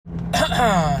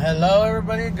Hello,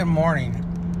 everybody. Good morning,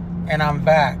 and I'm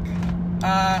back.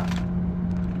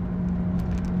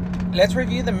 Let's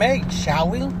review the Meg, shall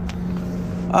we?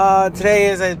 Today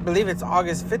is, I believe, it's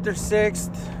August 5th or 6th.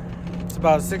 It's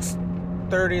about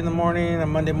 6:30 in the morning, a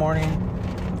Monday morning,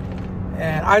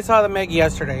 and I saw the Meg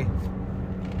yesterday,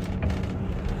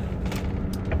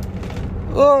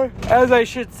 or as I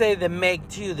should say, the Meg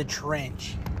 2, the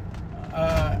Trench.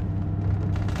 And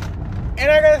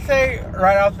I gotta say,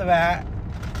 right off the bat,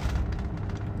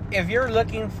 if you're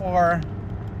looking for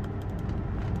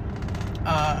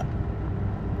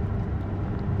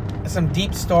some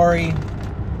deep story,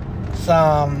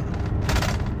 some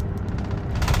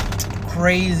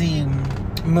crazy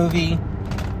movie,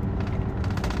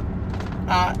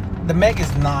 the Meg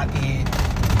is not it.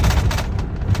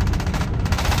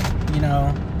 You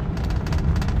know,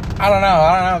 I don't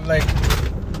know. Like,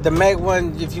 the Meg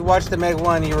 1, if you watched the Meg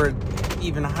 1, you were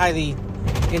even highly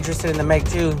interested in the Meg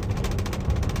 2,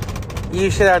 you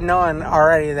should have known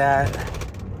already that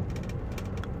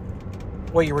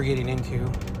what you were getting into,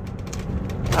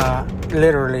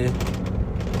 literally.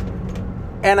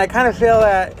 And I kind of feel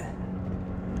that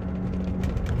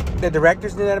the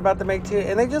directors knew that about the Meg 2,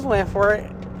 and they just went for it.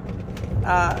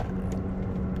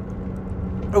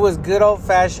 It was good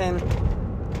old-fashioned,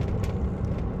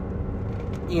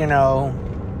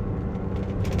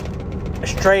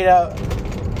 straight up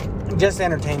just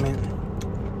entertainment,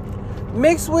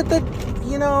 mixed with a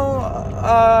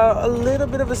little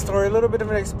bit of a story, a little bit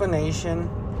of an explanation,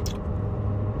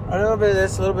 a little bit of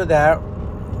this, a little bit of that,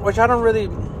 which I don't really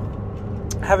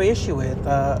have an issue with.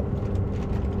 I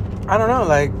don't know,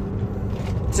 like,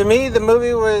 to me the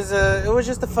movie was it was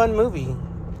just a fun movie,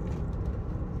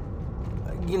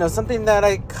 something that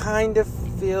I kind of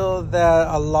feel that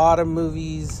a lot of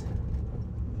movies,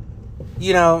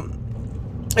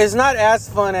 it's not as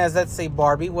fun as, let's say,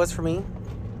 Barbie was for me.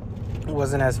 It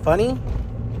wasn't as funny,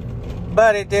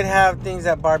 but it did have things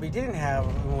that Barbie didn't have,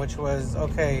 which was,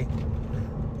 okay,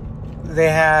 they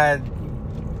had,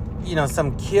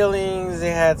 some killings,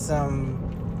 they had some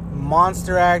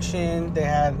monster action, they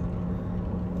had,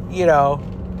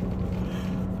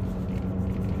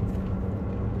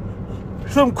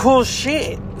 some cool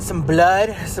shit, some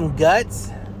blood, some guts.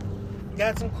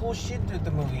 Got some cool shit through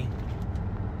the movie.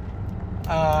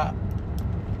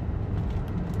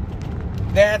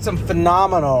 They had some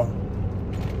phenomenal,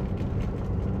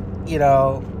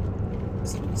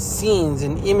 scenes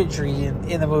and imagery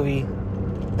in the movie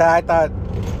that I thought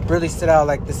really stood out.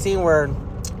 Like the scene where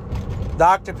the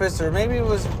octopus, or maybe it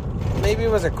was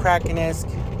a Kraken-esque,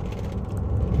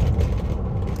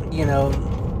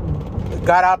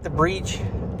 got out the breach,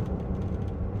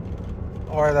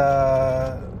 or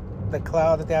the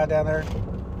cloud that they had down there.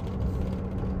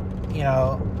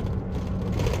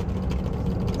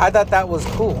 I thought that was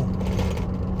cool.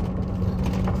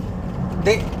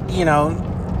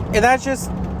 And that's just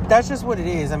what it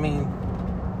is. I mean,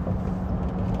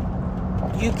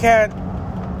 you can't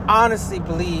honestly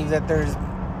believe that there's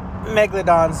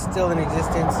megalodons still in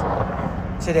existence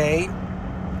today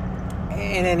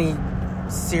in any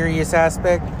serious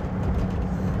aspect.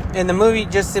 And the movie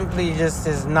just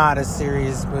is not a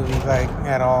serious movie, like,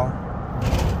 at all.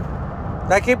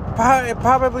 Like, it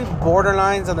probably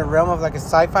borderlines on the realm of, like, a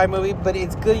sci-fi movie, but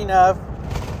it's good enough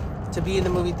to be in the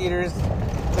movie theaters.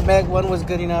 The Meg 1 was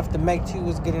good enough. The Meg 2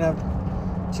 was good enough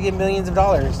to get millions of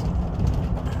dollars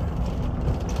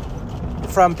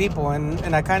from people,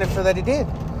 and I kind of feel that it did.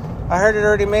 I heard it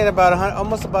already made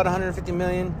almost about 150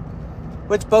 million,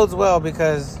 which bodes well,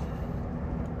 because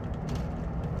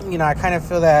I kind of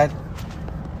feel that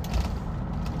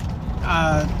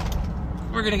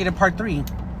we're gonna get a part 3.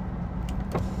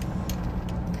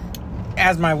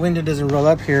 As my window doesn't roll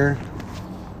up here,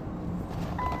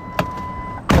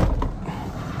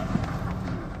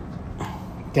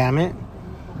 damn it.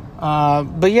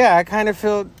 But yeah, I kind of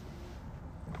feel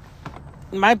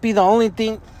it might be the only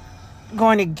thing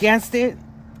going against it.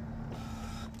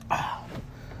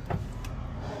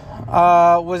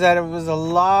 Was that it was a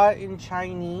lot in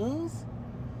Chinese.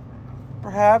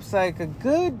 Perhaps like a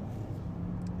good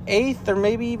 1/8 or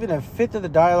maybe even a 1/5 of the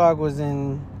dialogue was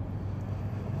in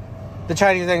the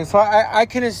Chinese thing. So I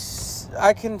can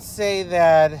say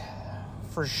that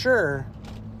for sure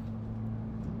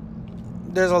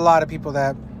there's a lot of people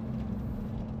that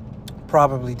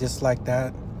probably dislike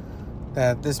that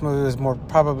this movie was more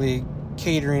probably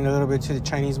catering a little bit to the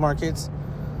Chinese markets.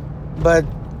 But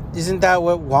isn't that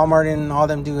what Walmart and all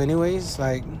them do anyways?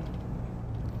 Like,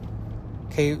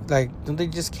 don't they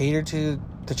just cater to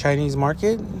the Chinese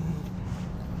market?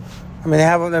 I mean, they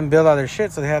have them build all their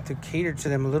shit, so they have to cater to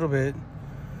them a little bit.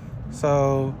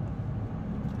 So,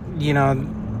 you know,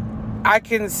 I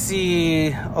can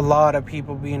see a lot of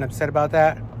people being upset about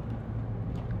that.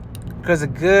 Because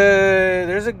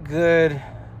there's a good,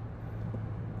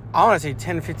 I want to say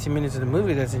 10 to 15 minutes of the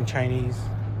movie that's in Chinese.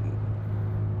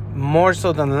 More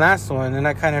so than the last one. And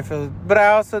I kind of feel, but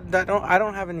I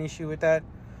don't have an issue with that.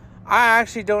 I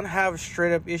actually don't have a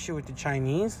straight up issue with the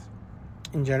Chinese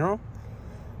in general.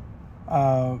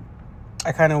 I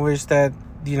kind of wish that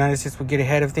the United States would get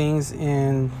ahead of things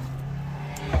and,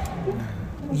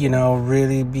 you know,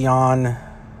 really beyond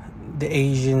the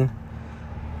Asian.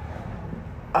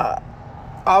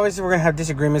 Obviously, we're going to have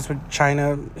disagreements with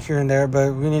China here and there,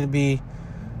 but we need to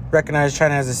recognize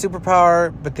China as a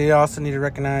superpower, but they also need to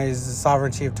recognize the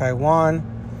sovereignty of Taiwan.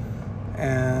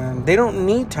 And they don't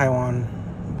need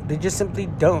Taiwan. They just simply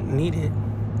don't need it.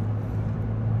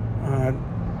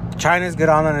 China's good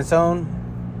on its own.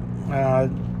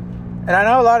 And I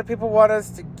know a lot of people want us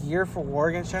to gear for war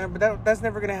against China, but that's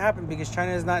never going to happen because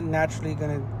China is not naturally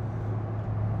going to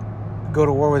go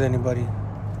to war with anybody.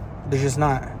 They're just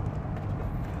not.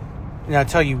 And I'll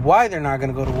tell you why they're not going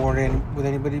to go to war with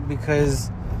anybody, because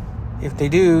if they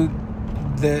do,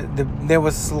 they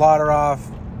will slaughter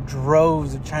off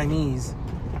droves of Chinese.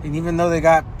 And even though they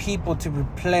got people to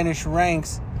replenish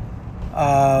ranks,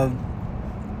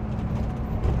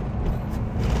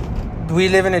 we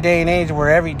live in a day and age where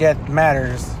every death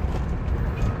matters.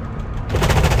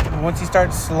 And once you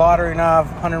start slaughtering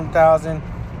off 100,000,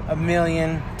 1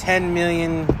 million, 10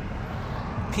 million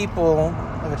people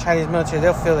of the Chinese military,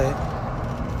 they'll feel it.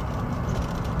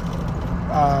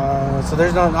 So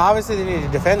there's no... Obviously, they need to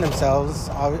defend themselves,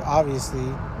 obviously.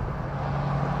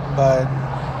 But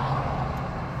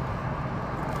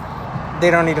they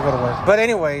don't need to go to war. But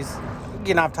anyways,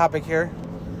 getting off topic here.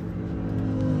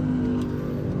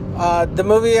 The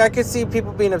movie, I could see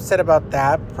people being upset about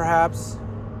that, perhaps.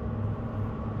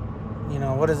 You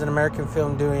know, what is an American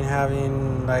film doing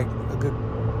having, like, a good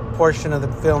portion of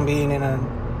the film being in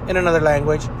another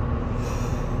language?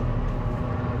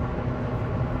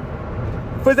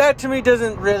 But that, to me,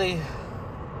 doesn't really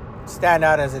stand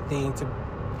out as a thing to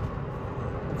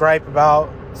gripe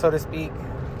about, so to speak.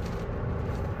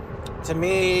 To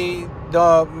me,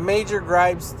 the major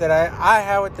gripes that I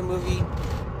have with the movie...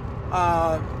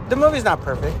 the movie's not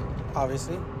perfect,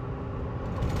 obviously.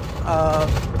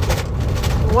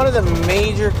 One of the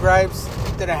major gripes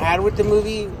that I had with the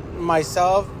movie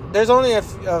myself, there's only a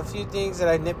few things that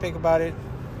I nitpick about it.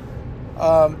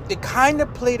 It kind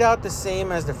of played out the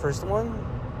same as the first one.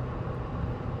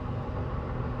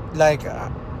 Like, it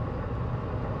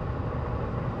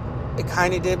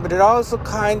kind of did, but it also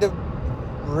kind of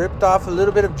ripped off a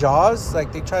little bit of Jaws.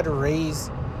 Like, they tried to raise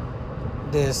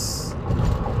this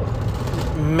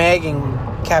Meg in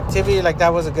captivity, like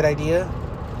that was a good idea.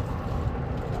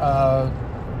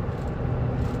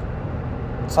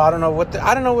 So I don't know what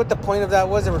the point of that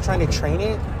was. They were trying to train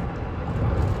it.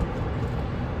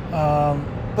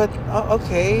 But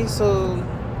okay, so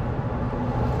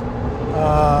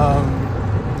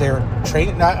they were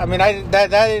training. I mean, I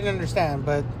didn't understand,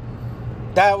 but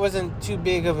that wasn't too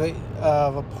big of a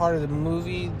part of the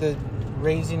movie. The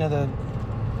raising of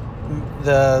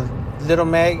the little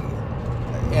Meg,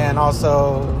 and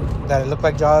also that it looked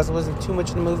like Jaws wasn't too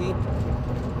much in the movie.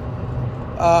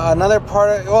 Another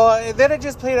part then it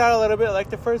just played out a little bit like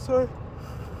the first one.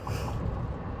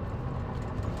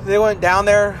 They went down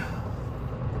there,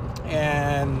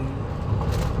 and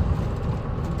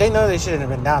they know they shouldn't have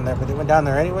been down there, but they went down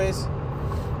there anyways.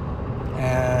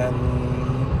 And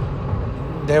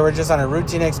they were just on a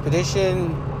routine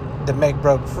expedition. The Meg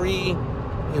broke free.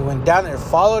 It went down there,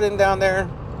 followed him down there.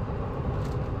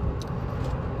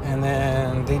 And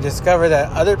then they discover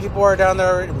that other people are down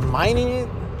there mining it,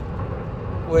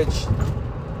 which,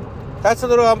 that's a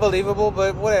little unbelievable,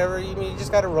 but whatever. You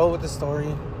just got to roll with the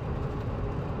story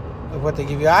of what they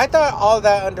give you. I thought all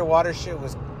that underwater shit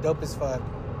was dope as fuck.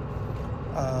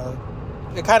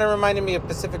 It kind of reminded me of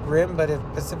Pacific Rim, but if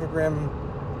Pacific Rim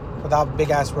without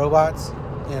big ass robots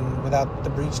and without the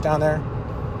breach down there,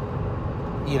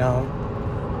 you know.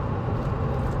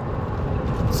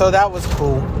 So that was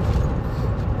cool.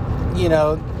 You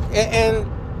know, and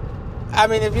I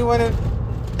mean, if you want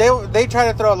to, they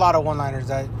try to throw a lot of one-liners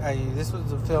at you. This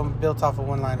was a film built off of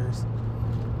one-liners,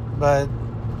 but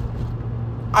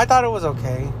I thought it was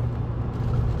okay.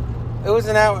 It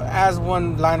wasn't as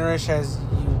one-linerish as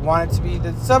you want it to be.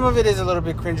 Some of it is a little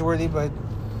bit cringeworthy, but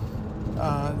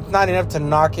not enough to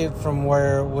knock it from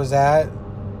where it was at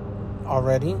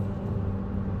already.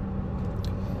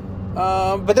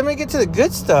 But then we get to the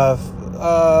good stuff.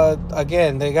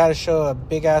 Again, they got to show a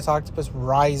big-ass octopus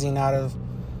rising out of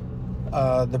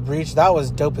The breach, that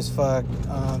was dope as fuck.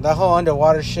 That whole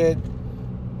underwater shit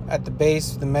at the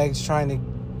base, the Megs trying to,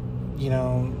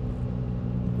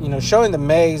 showing the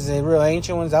Megs, the real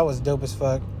ancient ones, that was dope as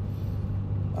fuck.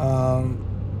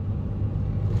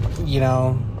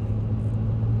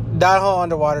 That whole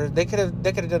underwater, they could have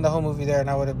done the whole movie there, and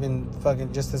I would have been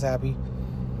fucking just as happy.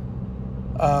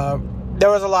 There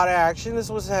was a lot of action. This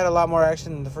had a lot more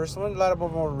action than the first one. A lot of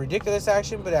more ridiculous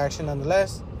action, but action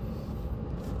nonetheless.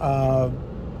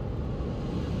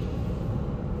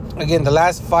 Again, the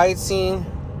last fight scene,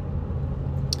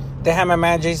 they had my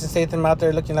man Jason Statham out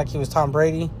there looking like he was Tom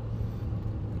Brady.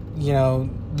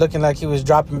 Looking like he was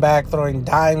dropping back, throwing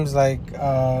dimes like,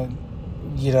 Drew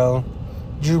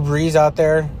Brees out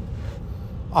there.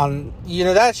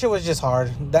 That shit was just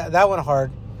hard. That went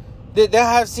hard. They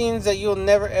have scenes that you'll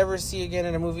never ever see again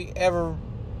in a movie, ever.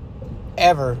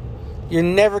 You're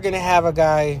never gonna have a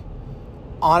guy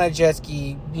on a jet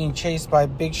ski being chased by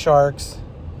big sharks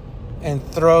and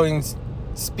throwing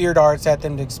spear darts at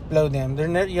them to explode them.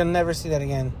 You'll never see that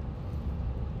again,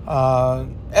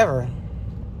 ever.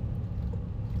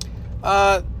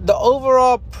 The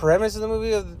overall premise of the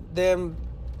movie of them,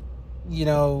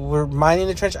 were mining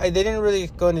the trench. They didn't really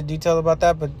go into detail about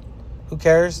that, but who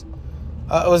cares?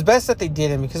 It was best that they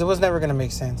didn't, because it was never going to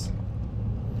make sense.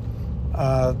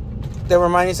 They were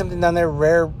mining something down there,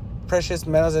 rare, precious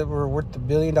metals that were worth $1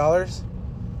 billion.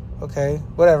 Okay,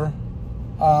 whatever.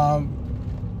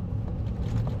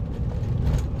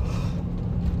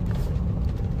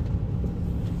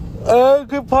 A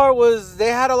good part was they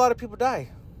had a lot of people die.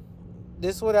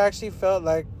 This one actually felt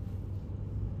like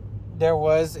there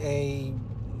was a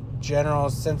general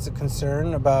sense of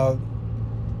concern about,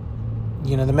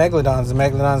 the Megalodons. The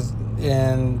Megalodons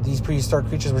and these prehistoric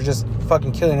creatures were just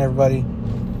fucking killing everybody.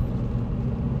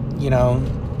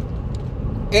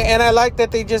 And I like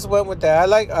that they just went with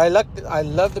that. I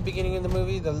love the beginning of the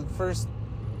movie. The first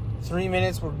 3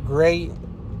 minutes were great.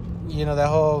 That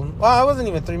whole... Well, it wasn't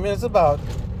even 3 minutes.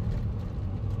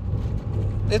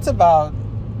 It's about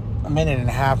a minute and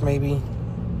a half, maybe.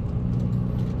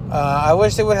 I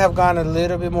wish they would have gone a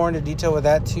little bit more into detail with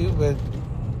that too, but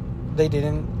they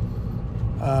didn't.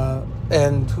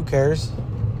 And who cares?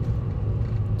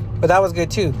 But that was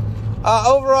good too.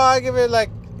 Overall, I give it I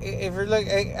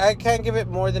can't give it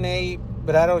more than 8,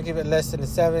 but I don't give it less than a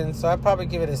 7. So I probably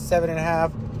give it a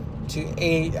 7.5 to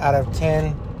 8 out of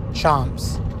 10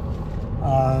 chomps.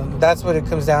 That's what it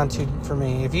comes down to for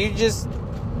me. If you just,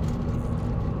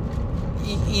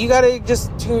 you gotta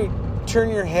just turn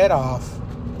your head off.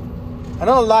 I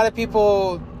know a lot of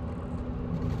people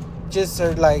just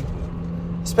are like,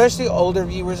 especially older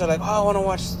viewers are like, oh, I want to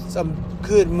watch some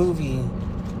good movie.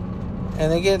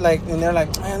 And they get like, and they're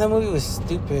like, man, that movie was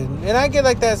stupid. And I get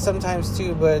like that sometimes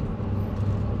too, but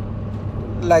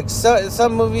like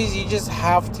some movies you just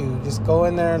have to just go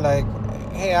in there like,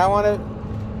 hey, I want to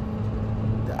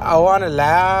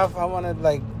laugh. I want to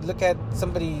like look at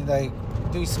somebody like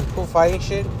do some cool fighting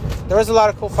shit. There was a lot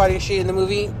of cool fighting shit in the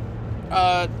movie.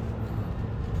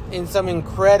 In some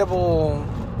incredible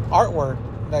artwork.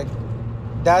 Like,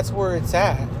 that's where it's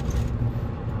at.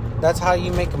 That's how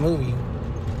you make a movie.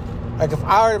 Like, if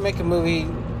I were to make a movie,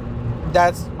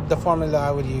 that's the formula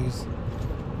I would use.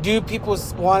 Do people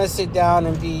want to sit down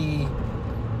and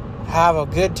have a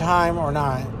good time or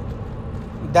not?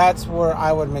 That's where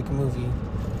I would make a movie.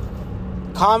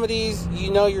 Comedies,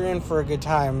 you're in for a good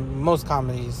time. Most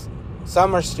comedies.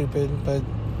 Some are stupid, but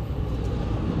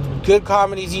good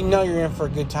comedies, you're in for a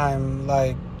good time.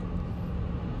 Like,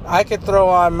 I could throw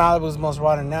on Malibu's Most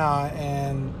Wanted now,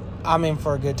 and I'm in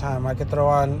for a good time. I could throw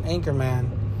on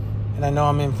Anchorman, and I know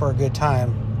I'm in for a good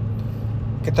time.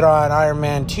 I could throw on Iron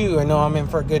Man 2, I know I'm in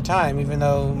for a good time, even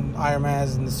though Iron Man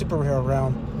is in the superhero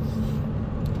realm.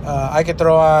 I could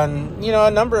throw on, a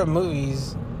number of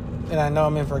movies, and I know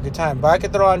I'm in for a good time. But I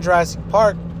could throw on Jurassic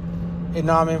Park, and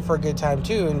know I'm in for a good time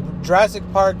too. And Jurassic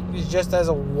Park is just as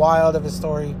wild of a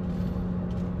story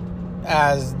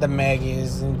as the Meg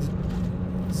is, and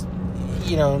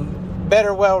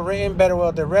better well written, better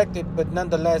well directed, but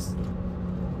nonetheless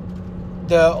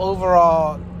the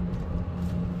overall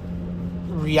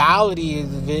reality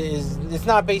is it's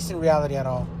not based in reality at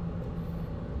all.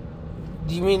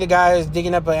 Do you mean the guy is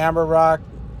digging up an amber rock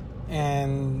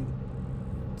and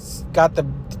got the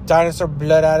dinosaur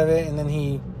blood out of it, and then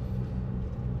he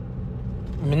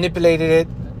manipulated it,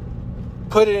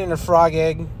 put it in a frog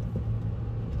egg,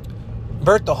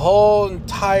 birthed the whole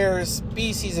entire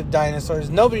species of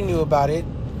dinosaurs? Nobody knew about it.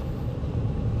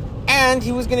 And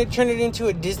he was going to turn it into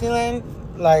a Disneyland?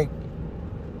 Like,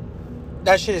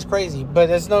 that shit is crazy.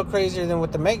 But it's no crazier than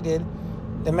what the Meg did.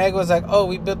 The Meg was like, oh,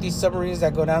 we built these submarines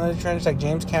that go down in the trench like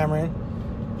James Cameron.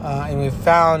 And we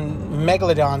found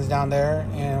megalodons down there.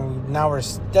 And now we're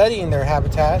studying their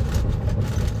habitat.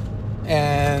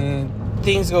 And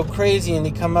things go crazy and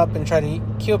they come up and try to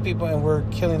kill people. And we're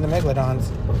killing the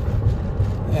megalodons.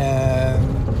 And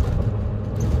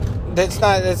that's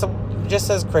just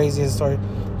as crazy as a story.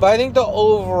 But I think the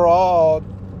overall,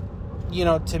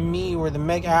 to me, where the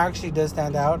Meg actually does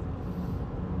stand out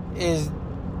is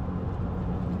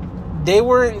they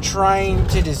weren't trying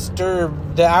to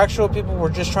disturb. The actual people were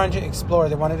just trying to explore.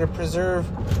 They wanted to preserve,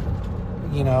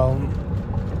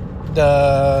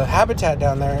 the habitat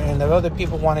down there, and the other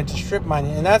people wanted to strip mine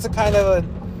it. And that's a kind of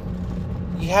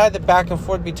you had the back and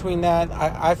forth between that.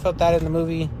 I felt that in the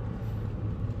movie,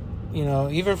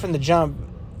 even from the jump.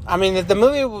 I mean, if the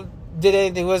movie did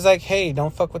anything, it was like, hey,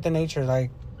 don't fuck with the nature. Like,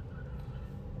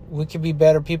 we could be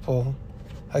better people.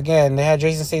 Again, they had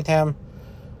Jason Statham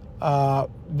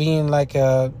being like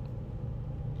I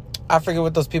forget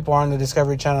what those people are on the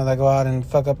Discovery Channel that go out and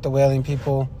fuck up the whaling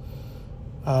people.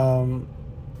 The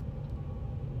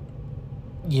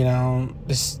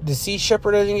Sea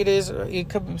Shepherd, I think it is. It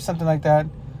could be something like that.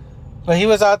 But he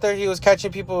was out there. He was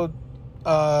catching people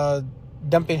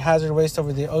dumping hazard waste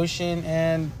over the ocean.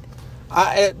 And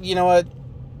I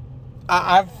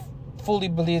fully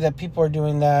believe that people are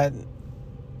doing that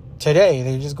today.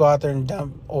 They just go out there and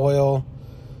dump oil,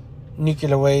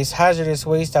 nuclear waste, hazardous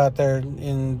waste out there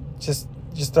and just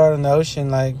throw it in the ocean,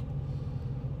 like,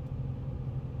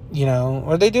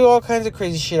 or they do all kinds of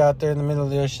crazy shit out there in the middle of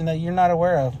the ocean that you're not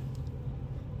aware of,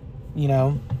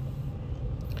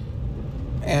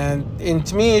 and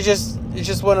to me it's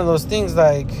just one of those things.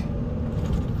 Like,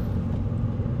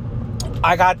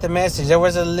 I got the message. There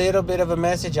was a little bit of a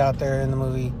message out there in the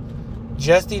movie,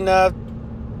 just enough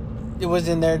it was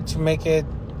in there to make it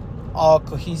all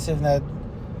cohesive,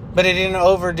 but it didn't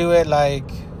overdo it, like,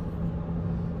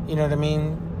 you know what I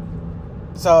mean?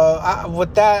 So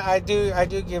with that, I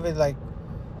do give it like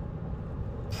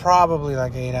probably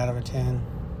like 8 out of 10.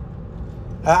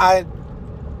 I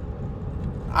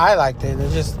liked it.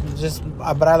 It's just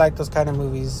but I like those kind of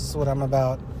movies. This is what I'm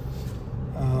about.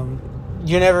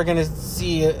 You're never gonna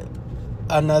see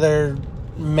another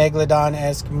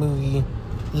Megalodon-esque movie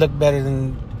look better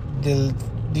than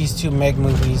these two Meg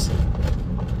movies.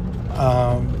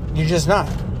 You're just not.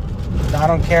 I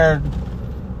don't care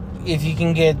if you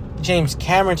can get James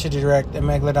Cameron to direct a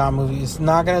Megalodon movie. It's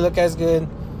not going to look as good,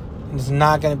 and it's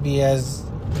not going to be as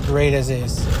great as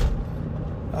this.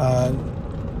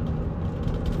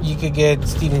 You could get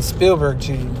Steven Spielberg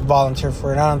to volunteer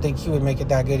for it. I don't think he would make it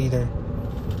that good either.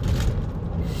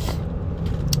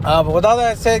 But with all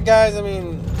that said, guys, I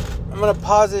mean, I'm going to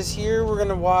pause this here. We're going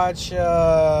to watch,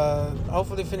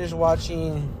 hopefully finish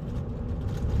watching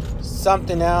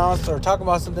something else or talk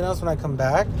about something else when I come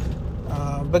back.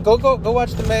 But go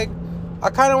watch the Meg. I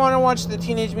kind of want to watch the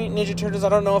Teenage Mutant Ninja Turtles. I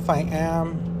don't know if I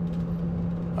am.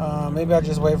 Maybe I'll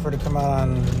just wait for it to come out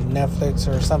on Netflix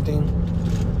or something.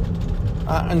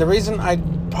 And the reason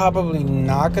I'm probably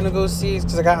not going to go see is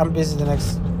because I'm busy the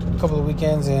next couple of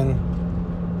weekends, and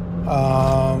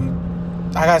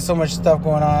I got so much stuff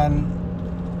going on,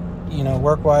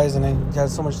 work-wise, and I got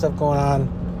so much stuff going on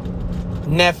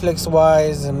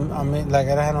Netflix-wise, and I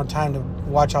don't have no time to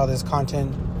watch all this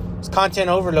content. It's content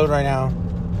overload right now.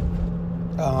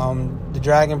 The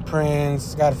Dragon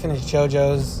Prince, got to finish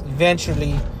JoJo's.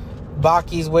 Eventually,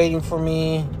 Baki's waiting for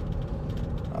me.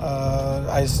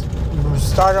 I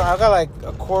got like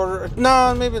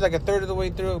maybe like a third of the way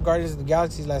through Guardians of the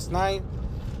Galaxy last night.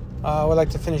 I would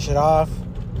like to finish it off.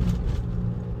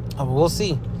 We'll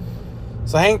see.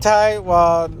 So hang tight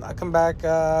while I come back.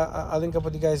 I'll link up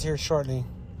with you guys here shortly.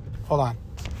 Hold on.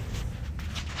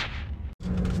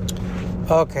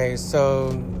 Okay, so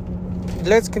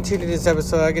let's continue this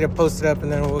episode. I get it posted up,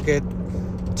 and then we'll get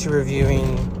to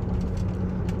reviewing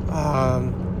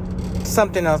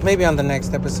something else, maybe on the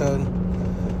next episode.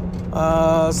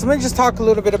 So let me just talk a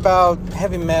little bit about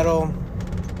heavy metal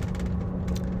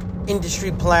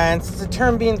industry plants. It's a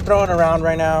term being thrown around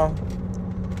right now.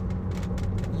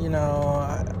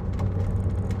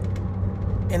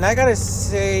 And I gotta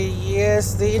say,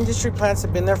 yes, the industry plants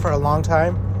have been there for a long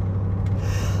time.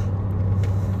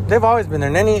 They've always been there.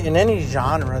 In any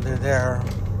genre, they're there.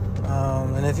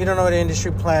 And if you don't know what an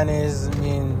industry plant is, I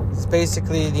mean, it's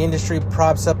basically the industry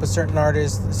props up a certain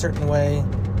artist a certain way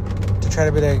to try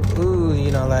to be like, ooh,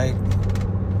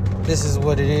 this is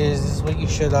what it is. This is what you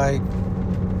should like.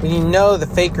 When you know the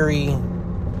fakery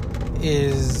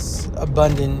is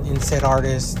abundant in said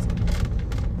artist,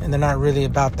 and they're not really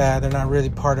about that. They're not really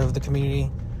part of the community.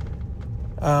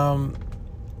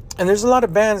 And there's a lot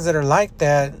of bands that are like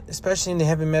that, especially in the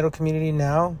heavy metal community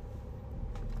now.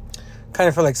 Kind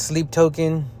of feel like Sleep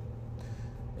Token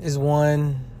is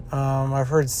one. I've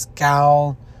heard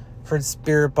Scowl, I've heard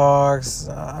Spirit Box.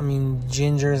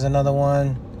 Ginger is another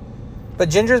one. But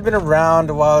Ginger's been around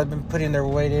a while. They've been putting their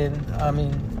weight in.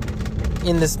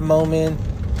 In this moment,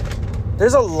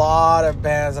 there's a lot of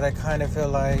bands that I kind of feel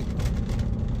like,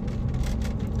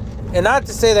 and not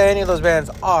to say that any of those bands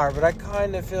are, but I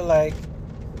kind of feel like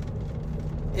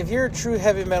if you're a true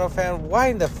heavy metal fan, why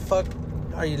in the fuck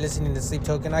are you listening to Sleep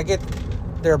Token? I get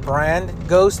their brand.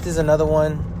 Ghost is another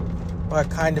one where I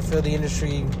kind of feel the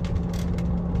industry.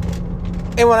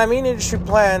 And when I mean industry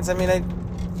plants,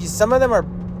 some of them are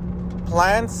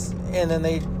plants and then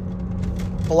they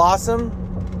blossom.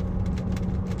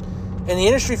 And the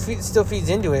industry still feeds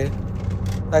into it.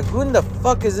 Like, who in the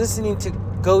fuck is listening to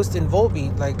Ghost and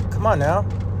Volbeat? Like, come on now.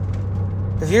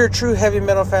 If you're a true heavy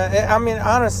metal fan,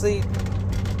 honestly,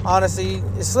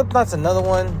 Slipknot's another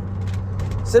one.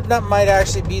 Slipknot might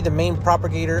actually be the main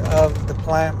propagator of the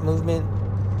plant movement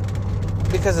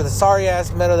because of the sorry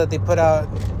ass metal that they put out.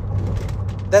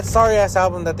 That sorry ass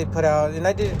album that they put out, and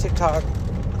I did a TikTok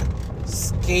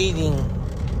scathing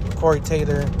Corey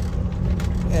Taylor,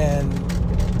 and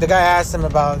the guy asked him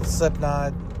about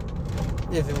Slipknot,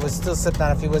 if it was still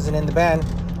Slipknot, if he wasn't in the band.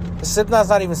 But Slipknot's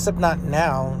not even Slipknot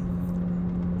now.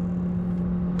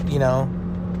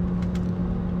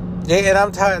 And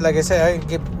I'm tired, like I said, I can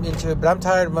get into it, but I'm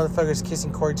tired of motherfuckers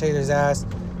kissing Corey Taylor's ass,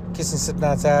 kissing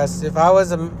Slipknot's ass. If I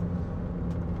was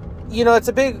it's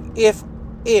a big if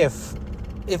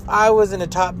I was in a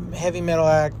top heavy metal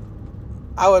act,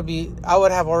 I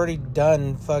would have already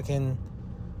been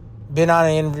on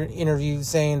an interview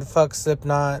saying fuck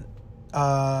Slipknot,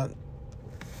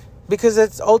 because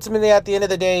it's ultimately, at the end of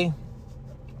the day,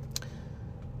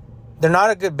 they're not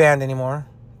a good band anymore.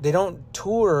 They don't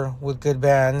tour with good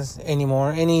bands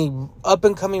anymore. Any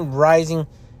up-and-coming, rising,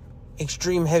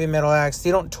 extreme heavy metal acts,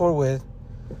 they don't tour with.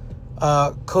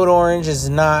 Code Orange is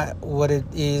not what it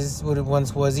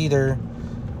once was either.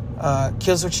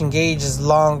 Killswitch Engage has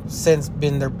long since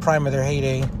been their prime of their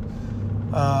heyday.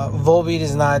 Volbeat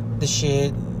is not the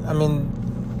shit.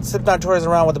 Slipknot tours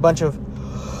around with a bunch of,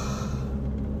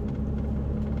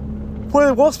 for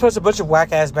the most part, a bunch of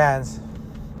whack-ass bands.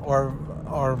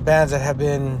 Or bands that have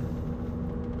been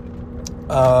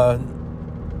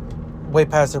way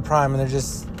past their prime, and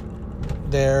there's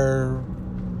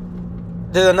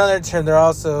another term. They're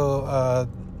also,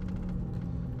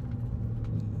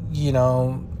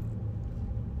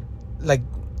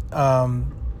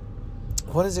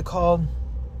 what is it called?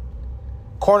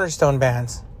 Cornerstone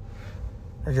bands,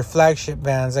 or your flagship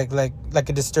bands, like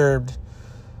a Disturbed.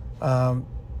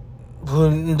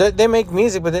 Who they make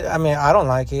music, but I don't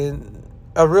like it.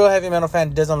 A real heavy metal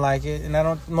fan doesn't like it, and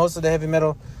most of the heavy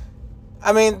metal.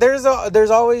 There's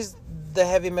always the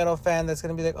heavy metal fan that's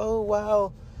gonna be like, oh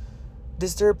wow,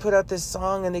 Disturbed put out this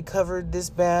song and they covered this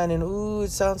band, and ooh,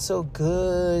 it sounds so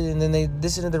good, and then they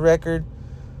listen to the record.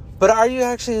 But are you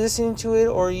actually listening to it,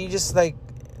 or are you just like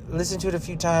listen to it a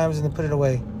few times and then put it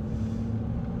away?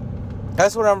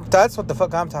 That's what the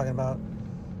fuck I'm talking about.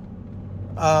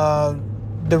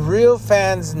 The real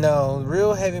fans know,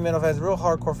 real heavy metal fans, real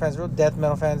hardcore fans, real death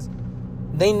metal fans,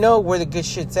 they know where the good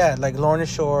shit's at. Like Lorna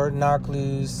Shore, Knock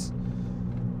Loose,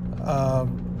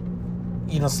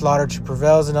 Slaughter to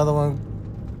Prevail is another one.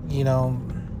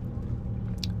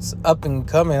 It's up and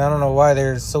coming. I don't know why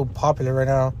they're so popular right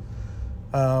now.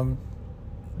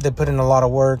 They put in a lot of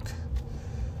work.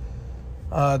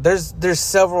 There's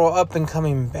several up and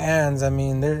coming bands.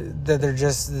 They're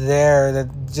just there.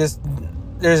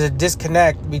 There's a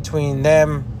disconnect between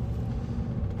them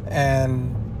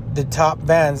and the top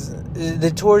bands.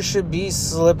 The tour should be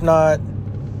Slipknot,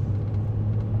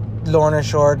 Lorna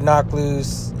Shore, Knock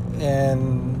Loose,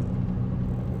 and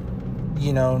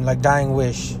like Dying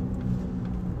Wish,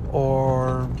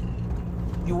 or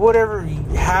whatever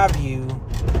have you.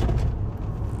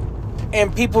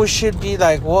 And people should be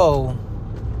like, whoa,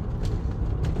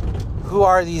 who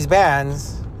are these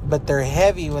bands? But they're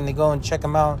heavy when they go and check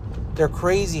them out. They're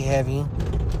crazy heavy.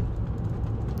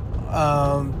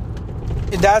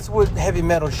 That's what heavy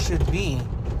metal should be.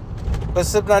 But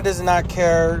Slipknot does not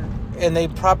care, and they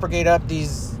propagate up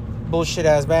these bullshit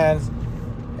ass bands,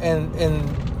 and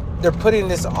they're putting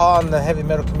this on the heavy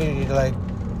metal community to, like,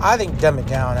 I think, dumb it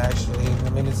down. Actually,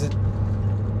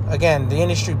 again, the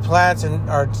industry plants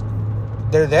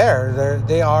they're there.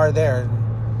 They are there.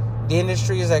 The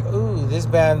industry is like, ooh, this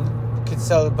band could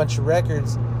sell a bunch of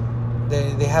records.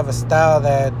 They have a style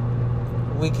that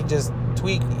we could just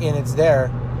tweak, and it's there.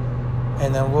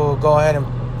 And then we'll go ahead and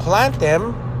plant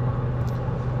them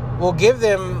we'll give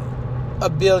them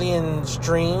 1 billion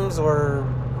streams or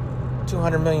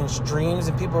 200 million streams,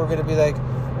 and people are going to be like,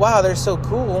 wow, they're so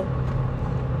cool.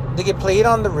 They get played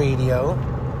on the radio,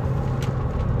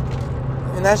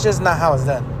 and that's just not how it's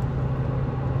done.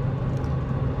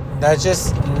 That's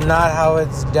just not how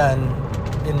it's done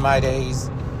in my days.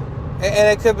 And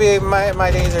it could be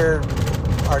my days are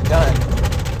done.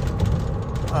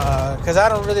 Because I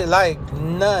don't really like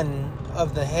none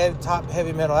of the top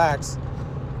heavy metal acts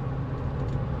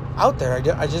out there.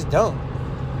 I just don't.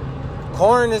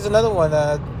 Korn is another one.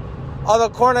 Although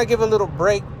Korn I give a little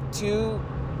break to,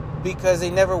 because they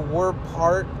never were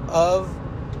part of.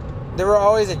 They were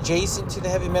always adjacent to the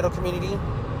heavy metal community.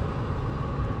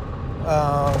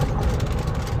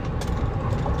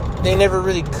 They never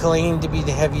really claimed to be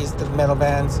the heaviest of metal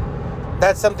bands.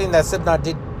 That's something that Slipknot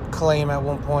did claim at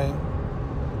one point.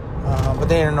 But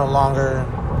they are nowhere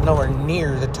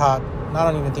near the top. I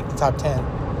don't even think the top 10.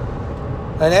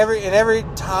 And every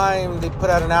time they put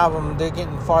out an album, they're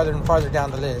getting farther and farther down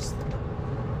the list.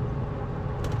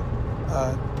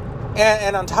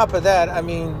 And on top of that, I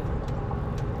mean,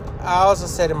 I also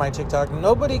said in my TikTok,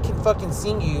 nobody can fucking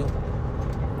sing you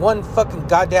one fucking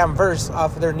goddamn verse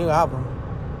off of their new album.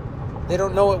 They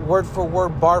don't know it word for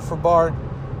word, bar for bar.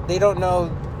 They don't know.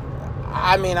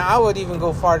 I mean, I would even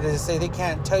go farther to say they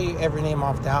can't tell you every name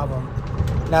off the album.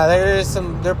 Now,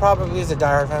 there probably is a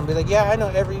diehard fan be like, yeah, I know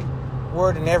every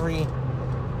word and every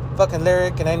fucking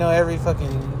lyric, and I know every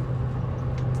fucking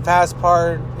fast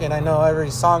part, and I know every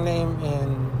song name,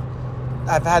 and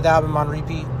I've had the album on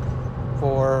repeat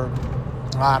for,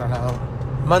 I don't know,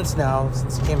 months now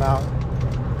since it came out.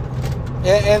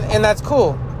 And that's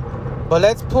cool. But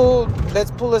let's pull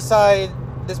aside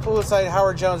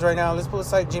Howard Jones right now. Let's pull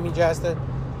aside Jimmy Jasta.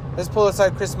 Let's pull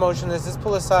aside Chris Motionless. Let's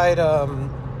pull aside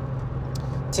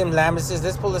Tim Lambesis.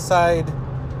 Let's pull aside,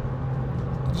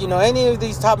 any of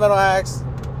these top metal acts.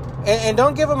 And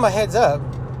don't give them a heads up.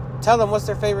 Tell them what's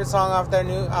their favorite song off their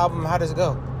new album. How does it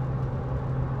go?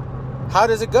 How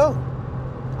does it go?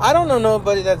 I don't know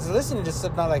nobody that's listening to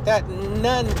Slipknot like that.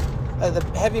 None of the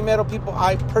heavy metal people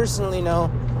I personally know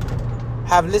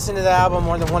have listened to the album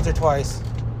more than once or twice.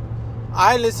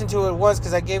 I listened to it once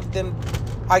because I gave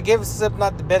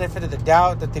Slipknot the benefit of the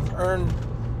doubt that they've earned.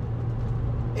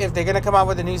 If they're gonna come out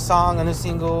with a new song, a new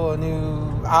single, a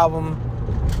new album,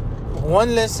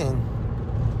 one listen.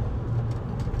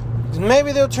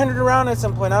 Maybe they'll turn it around at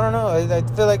some point. I don't know. I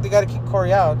feel like they got to keep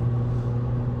Corey out.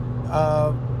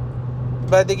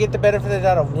 But they get the benefit of the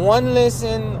doubt of one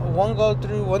listen, one go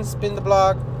through, one spin the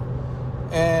block,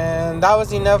 and that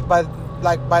was enough. By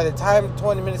the time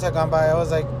 20 minutes had gone by, I was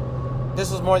like,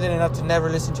 this was more than enough to never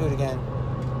listen to it again.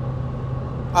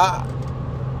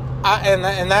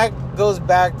 And that goes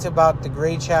back to about the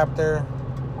Grey chapter,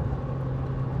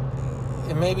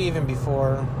 and maybe even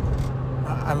before.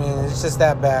 I mean, it's just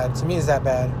that bad. To me, it's that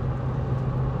bad.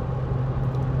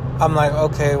 I'm like,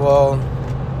 okay, well,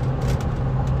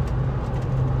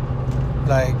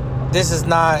 like, this is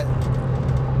not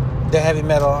the heavy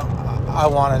metal I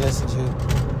want to listen to.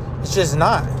 It's just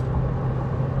not.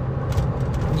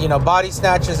 Body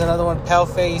Snatch is another one.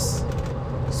 Paleface,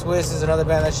 Swiss is another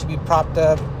band that should be propped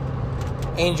up.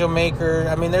 Angel Maker.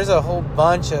 I mean, there's a whole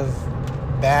bunch of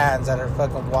bands that are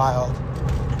fucking wild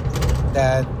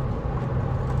that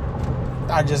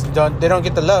they don't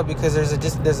get the love because there's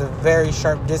a very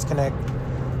sharp disconnect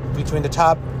between the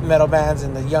top metal bands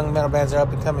and the young metal bands that are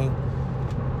up and coming.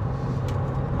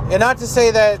 And not to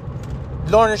say that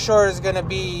Lorna Shore is going to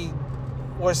be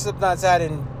where Slipknot's at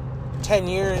in 10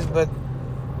 years, but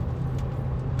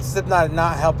Slipknot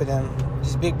not helping them.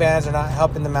 These big bands are not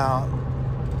helping them out.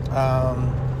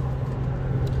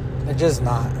 They're just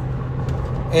not.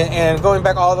 And going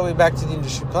back all the way back to the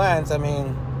industry plans, I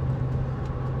mean,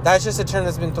 that's just a term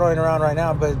that's been thrown around right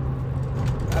now. But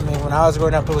I mean, when I was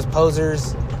growing up, it was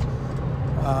posers.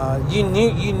 You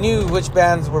knew which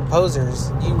bands were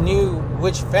posers. You knew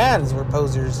which fans were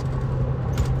posers.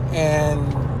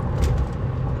 And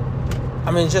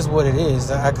I mean, it's just what it is.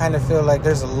 I kind of feel like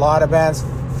there's a lot of bands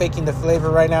faking the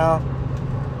flavor right now.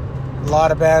 A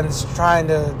lot of bands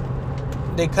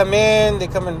they come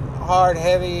in hard,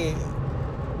 heavy,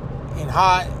 and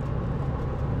hot.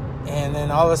 And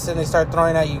then all of a sudden they start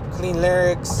throwing at you clean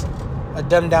lyrics, a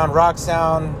dumbed down rock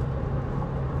sound.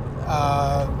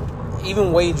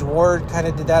 Even Wage Ward kind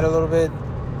of did that a little bit.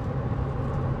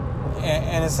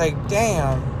 And it's like,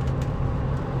 damn.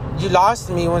 You lost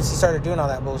me once you started doing all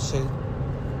that bullshit.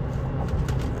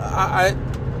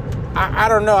 I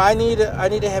don't know. I need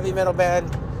a heavy metal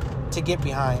band to get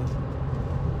behind.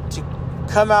 To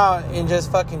come out and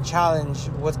just fucking challenge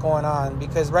what's going on.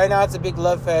 Because right now it's a big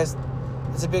love fest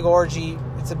It's a big orgy.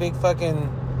 It's a big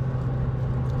fucking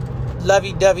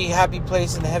lovey-dovey happy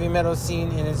place in the heavy metal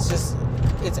scene, and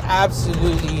it's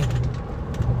absolutely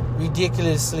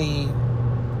ridiculously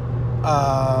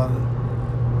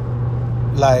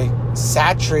like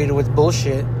saturated with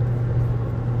bullshit.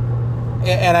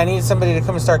 And I need somebody to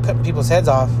come and start cutting people's heads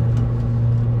off.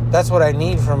 That's what I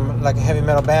need from like a heavy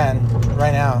metal band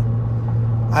right now.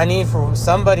 I need for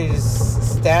somebody to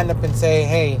stand up and say,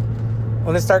 hey, I'm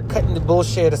going to start cutting the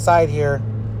bullshit aside here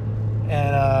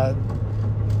and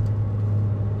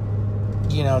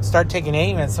start taking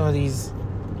aim at some of these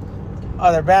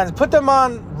other bands. Put them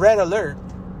on red alert.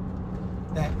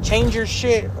 That change your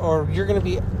shit, or you're gonna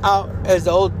be out as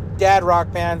the old dad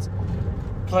rock bands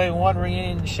playing one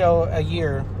reunion show a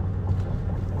year.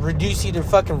 Reduce you to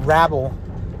fucking rabble.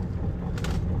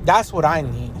 That's what I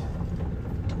need.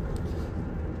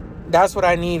 That's what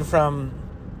I need from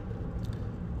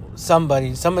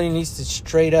somebody. Somebody needs to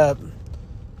straight up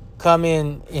come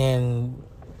in and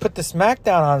put the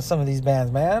smackdown on some of these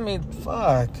bands, man. I mean,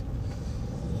 fuck.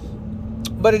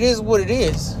 But it is what it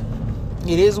is.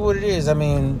 It is what it is. I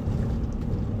mean,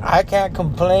 I can't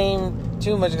complain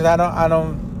too much because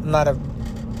I'm not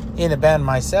in a band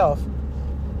myself.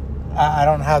 I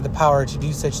don't have the power to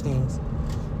do such things.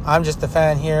 I'm just a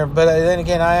fan here. But then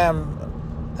again, I am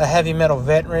a heavy metal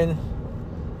veteran.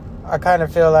 I kind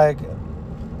of feel like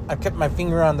I kept my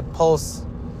finger on the pulse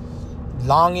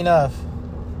long enough.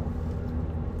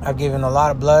 I've given a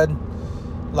lot of blood,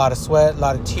 a lot of sweat, a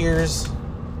lot of tears,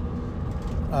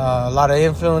 a lot of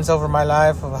influence over my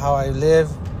life of how I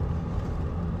live.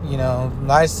 You know,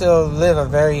 I still live a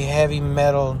very heavy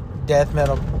metal, death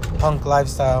metal, punk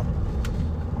lifestyle.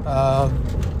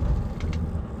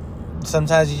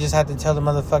 Sometimes you just have to tell the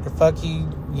motherfucker, fuck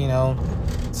you. You know,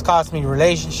 it's cost me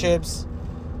relationships,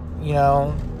 you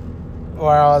know,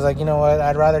 or I was like, you know what,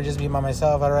 I'd rather just be by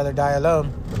myself. I'd rather die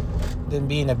alone than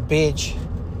being a bitch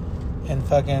and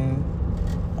fucking,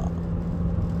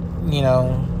 you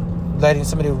know, letting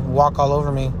somebody walk all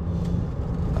over me.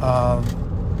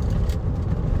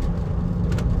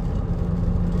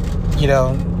 You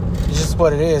know, it's just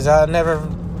what it is. I'll never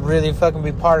really fucking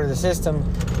be part of the system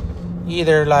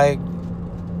either. Like,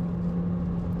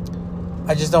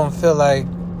 I just don't feel like,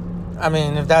 I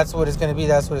mean, if that's what it's going to be,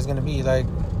 that's what it's going to be. Like,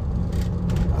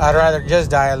 I'd rather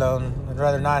just die alone. I'd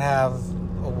rather not have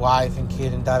a wife and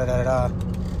kid and da-da-da-da-da.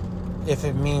 If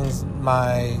it means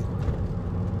my,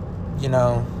 you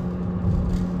know,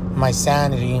 my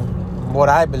sanity, what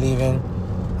I believe in.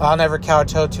 I'll never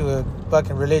kowtow to a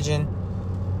fucking religion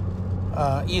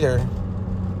either.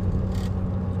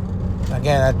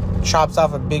 Again, that chops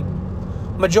off a big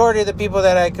majority of the people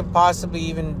that I could possibly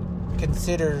even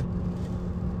consider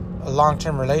a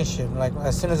long-term relationship. Like,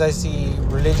 as soon as I see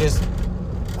religious,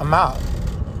 I'm out.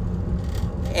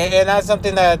 And that's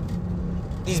something that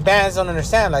these bands don't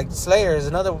understand. Like, Slayer is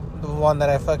another one that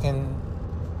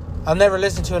I'll never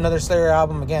listen to another Slayer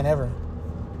album again, ever.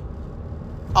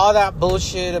 All that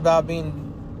bullshit about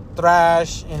being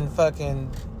thrash and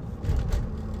fucking,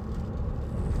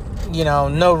 you know,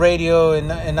 no radio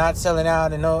and not selling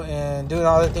out and doing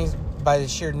all the things by the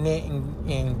sheer nit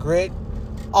and grit.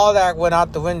 All that went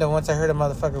out the window once I heard a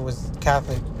motherfucker was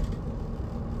Catholic.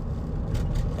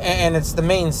 And it's the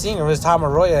main singer was Tom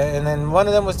Arroyo, and then one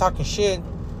of them was talking shit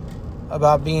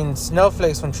about being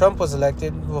snowflakes when Trump was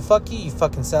elected. Well, fuck you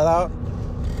fucking sellout.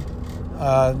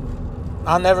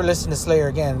 I'll never listen to Slayer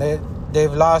again.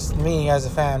 They've lost me as a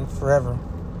fan forever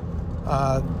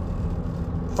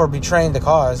for betraying the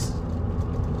cause.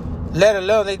 Let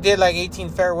alone they did like 18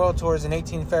 farewell tours and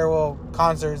 18 farewell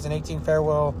concerts and 18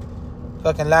 farewell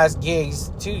fucking last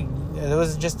gigs too. It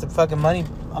was just a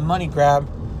money grab.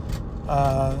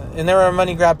 And there were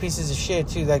money grab pieces of shit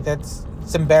too. Like, it's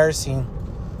embarrassing.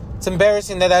 It's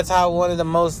embarrassing that's how one of the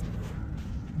most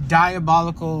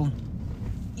diabolical,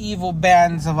 evil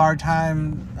bands of our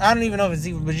time. I don't even know if it's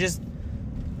evil, but just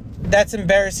that's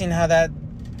embarrassing how that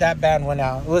band went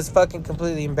out. It was fucking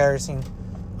completely embarrassing.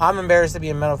 I'm embarrassed to be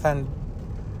a metal fan.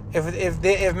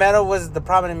 If metal was the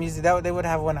prominent music, they would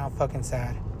have went out fucking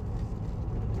sad.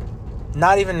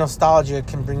 Not even nostalgia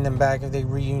can bring them back if they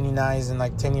reunionize in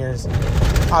like 10 years.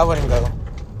 I wouldn't go.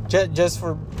 Just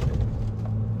for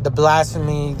the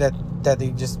blasphemy that they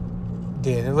just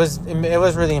did. It was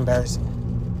really embarrassing.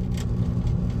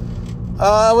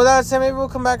 With that said, maybe we'll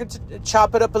come back and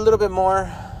chop it up a little bit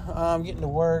more. I'm getting to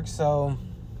work, so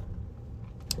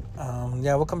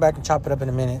yeah, we'll come back and chop it up in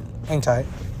a minute. Hang tight.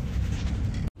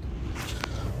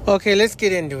 Okay, let's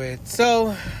get into it.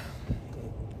 So,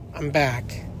 I'm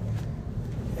back.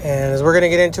 And as we're going to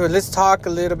get into it, let's talk a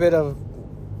little bit of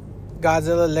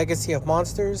Godzilla Legacy of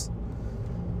Monsters.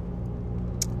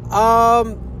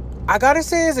 I gotta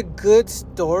say it's a good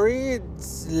story.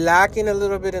 It's lacking a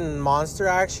little bit in monster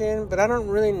action, but I don't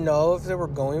really know if they were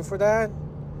going for that.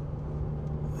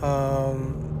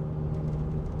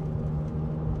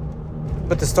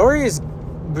 But the story is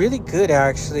really good,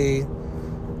 actually.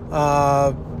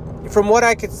 From what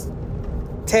I could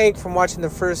take from watching the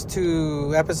first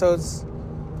 2 episodes,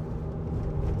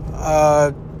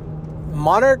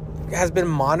 Monarch has been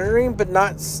monitoring but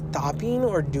not stopping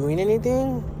or doing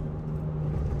anything.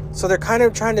 So they're kind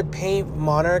of trying to paint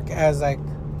Monarch as like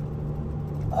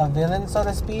a villain, so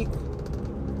to speak,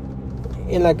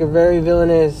 in like a very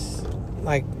villainous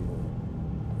like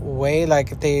way,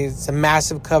 like if it's a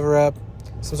massive cover-up,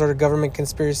 some sort of government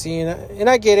conspiracy. And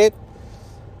I get it.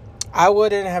 I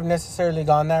wouldn't have necessarily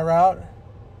gone that route,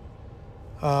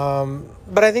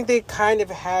 but I think they kind of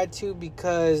had to,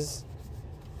 because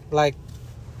like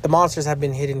the monsters have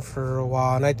been hidden for a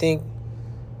while, and I think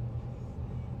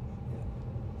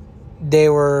they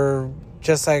were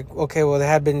just like, okay, well, they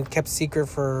had been kept secret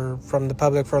from the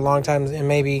public for a long time, and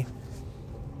maybe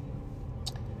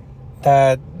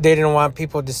that they didn't want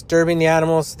people disturbing the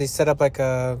animals, so they set up like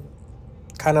a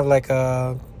kind of like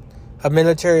a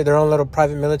military, their own little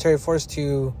private military force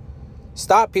to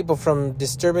stop people from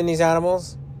disturbing these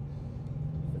animals.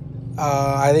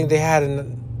 I think they had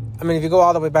if you go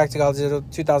all the way back to Godzilla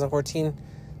 2014,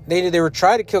 they were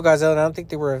trying to kill Godzilla, and I don't think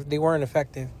they weren't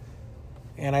effective.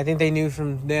 And I think they knew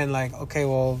from then, like, okay,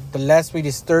 well, the less we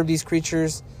disturb these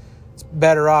creatures, it's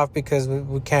better off, because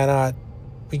we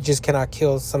just cannot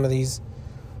kill some of these.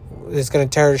 It's going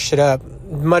to tear shit up,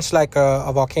 much like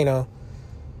a volcano,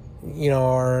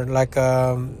 or like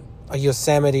a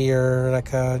Yosemite, or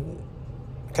like a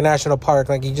national park.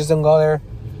 Like, you just don't go there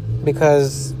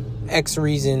because X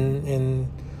reason. And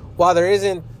while there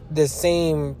isn't the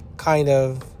same kind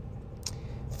of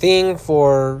thing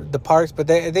for the parks, but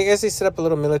they guess they set up a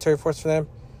little military force for them.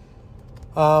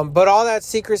 But all that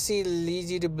secrecy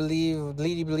leads you to believe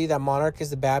that Monarch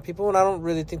is the bad people, and I don't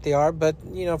really think they are, but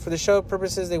for the show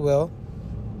purposes they will.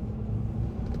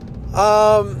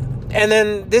 And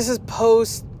then this is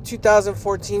post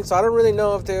 2014, so I don't really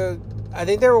know if I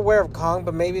think they were aware of Kong,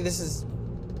 but maybe this is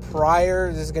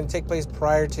going to take place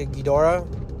prior to Ghidorah.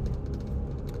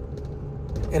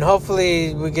 And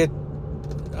hopefully we get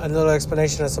a little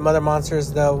explanation of some other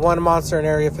monsters. The one monster in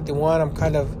Area 51 I'm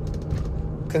kind of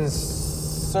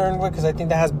concerned with, because I think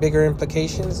that has bigger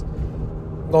implications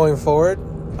going forward.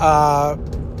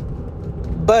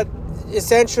 But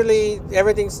essentially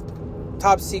everything's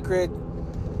top secret.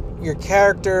 Your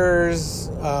characters,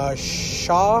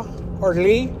 Shaw or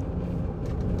Lee,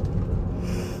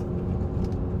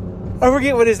 I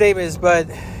forget what his name is, but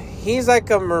he's like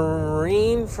a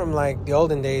Marine from like the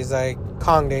olden days, like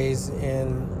Kong days,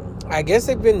 and I guess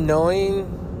they've been knowing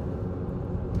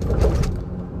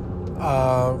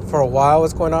for a while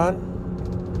what's going on.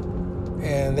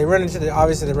 And they run into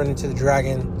the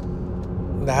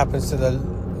dragon that happens to the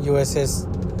USS,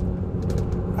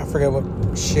 I forget what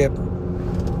ship.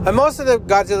 And most of the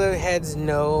Godzilla heads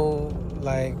know,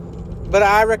 like, but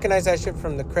I recognize that ship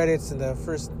from the credits in the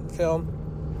first film.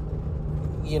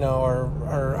 Or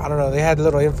I don't know, they had a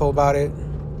little info about it.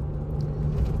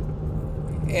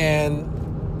 And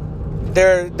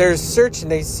they're searching,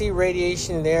 they see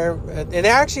radiation in the air, and they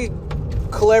actually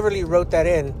cleverly wrote that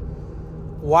in,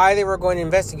 why they were going to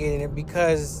investigate it,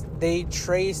 because they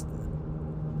traced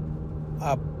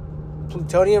a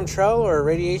plutonium trail or a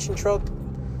radiation trail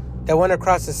that went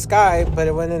across the sky, but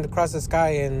it went across the sky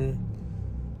in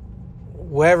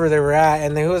wherever they were at.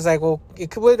 And he was like, well,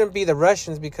 it wouldn't be the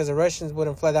Russians, because the Russians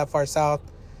wouldn't fly that far south,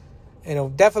 and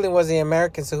it definitely was the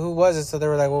Americans. So who was it? So they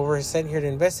were like, well, we're sent here to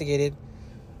investigate it,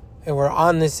 and we're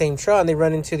on the same trail. And they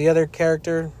run into the other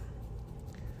character,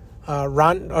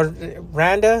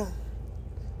 Randa.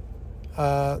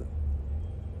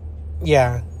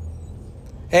 Yeah.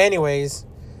 Anyways,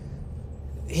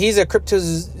 he's a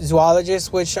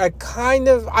cryptozoologist, which I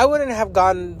wouldn't have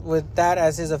gone with that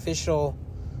as his official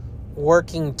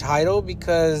working title,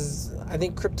 because I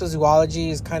think cryptozoology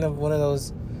is kind of one of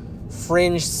those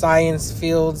fringe science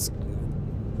fields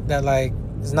that like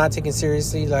is not taken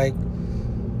seriously, like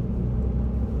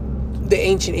the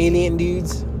ancient alien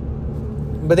dudes.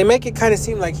 But they make it kind of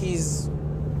seem like he's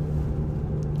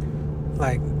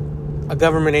like a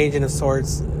government agent of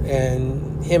sorts,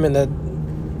 and him and the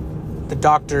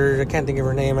doctor, I can't think of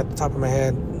her name at the top of my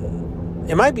head.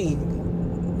 It might be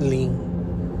Lee.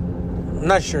 I'm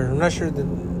not sure the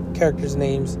characters'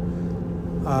 names.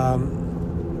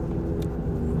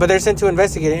 But they're sent to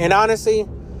investigate it. And honestly,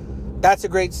 that's a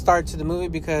great start to the movie,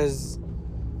 because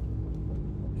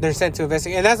they're sent to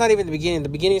investigate. And that's not even the beginning. The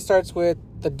beginning starts with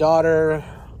the daughter,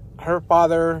 her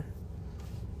father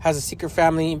has a secret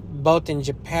family both in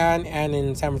Japan and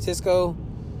in San Francisco.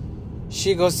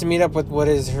 She goes to meet up with what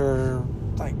is her,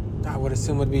 like, I would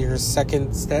assume would be her second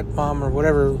stepmom or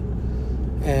whatever.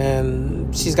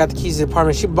 And she's got the keys to the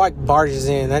apartment. She barges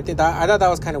in. I thought that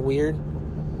was kind of weird.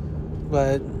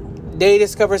 But they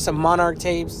discover some Monarch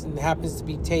tapes. And it happens to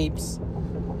be tapes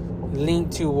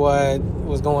linked to what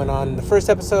was going on in the first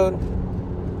episode.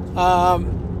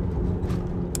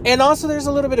 And also there's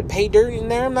a little bit of pay dirt in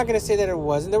there. I'm not going to say that it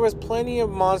wasn't. There was plenty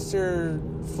of monster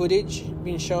footage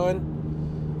being shown.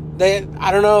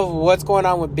 I don't know what's going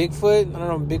on with Bigfoot. I don't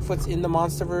know if Bigfoot's in the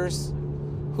Monsterverse.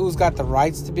 Who's got the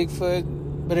rights to Bigfoot.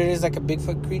 But it is like a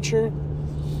Bigfoot creature.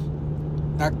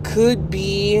 That could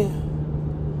be,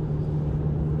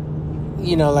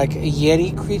 you know, like a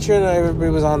Yeti creature. Not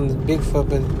everybody was on Bigfoot,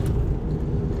 but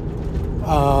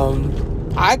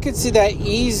I could see that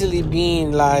easily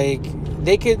being like,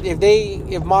 they could,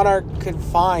 if Monarch could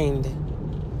find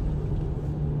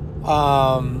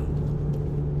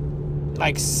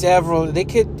like several, they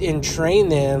could entrain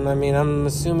them. I mean, I'm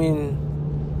assuming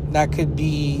that could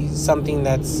be something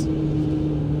that's,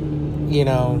 you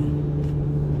know,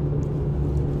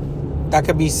 that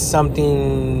could be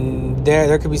something there.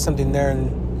 There could be something there,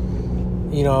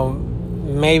 and, you know,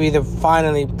 maybe to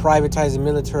finally privatize and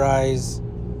militarize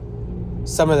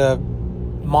some of the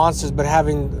monsters, but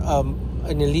having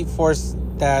an elite force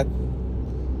that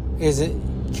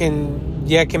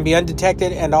can be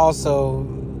undetected and also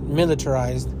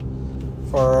militarized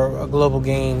for a global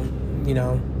gain, you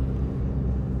know,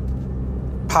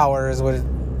 power is what it.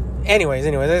 Anyways,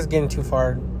 that's getting too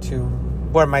far to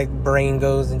where my brain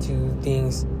goes into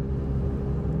things.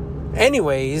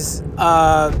 Anyways,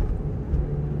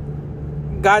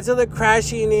 Godzilla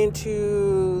crashing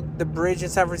into the bridge in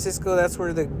San Francisco. That's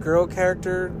where the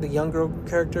young girl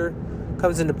character,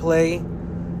 comes into play.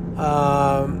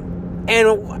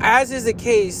 And as is the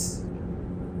case,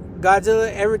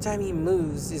 Godzilla, every time he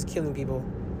moves, is killing people.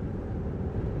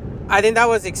 I think that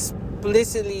was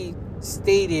explicitly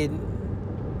stated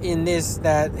in this,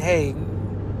 that, hey,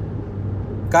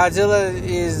 Godzilla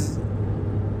is,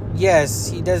 yes,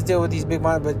 he does deal with these big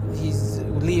monsters, but he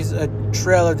leaves a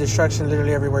trail of destruction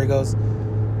literally everywhere he goes.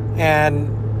 And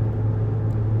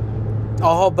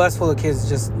a whole bus full of kids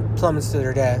just plummets to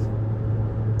their death.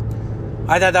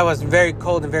 I thought that was very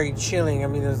cold and very chilling. I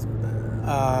mean, it was,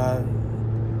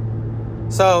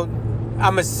 so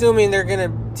I'm assuming they're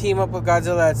going to team up with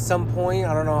Godzilla at some point.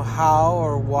 I don't know how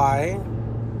or why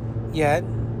yet.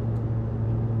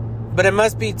 But it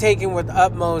must be taken with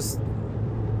utmost,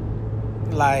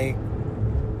 like,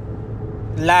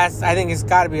 I think it's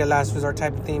got to be a last resort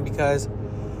type of thing, because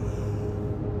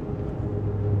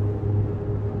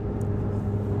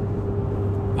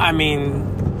I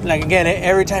mean, like, again,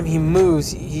 every time he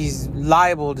moves, he's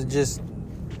liable to just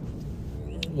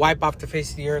wipe off the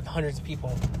face of the earth hundreds of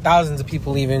people, thousands of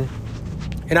people even.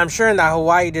 And I'm sure in that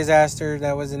Hawaii disaster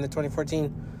that was in the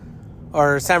 2014,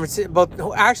 or San Francisco, both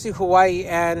actually Hawaii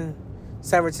and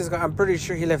San Francisco, I'm pretty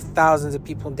sure he left thousands of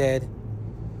people dead.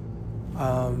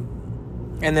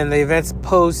 And then the events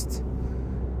post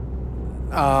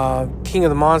King of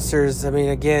the Monsters, I mean,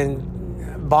 again,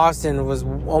 Boston was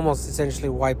almost essentially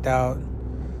wiped out.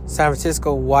 San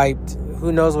Francisco wiped.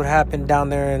 Who knows what happened down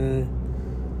there in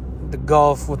the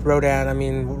Gulf with Rodan. I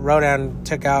mean, Rodan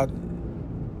took out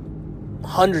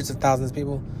hundreds of thousands of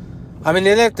people. I mean,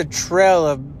 they left a trail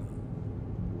of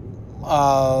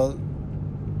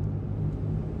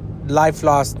life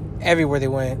lost everywhere they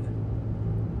went.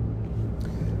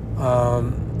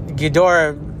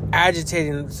 Ghidorah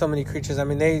agitating so many creatures. I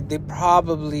mean, they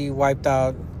probably wiped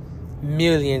out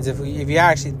millions. If you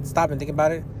actually stop and think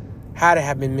about it, had to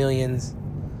have been millions.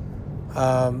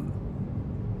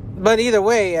 But either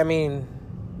way, I mean,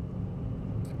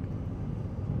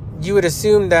 you would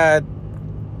assume that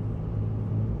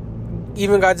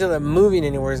even Godzilla moving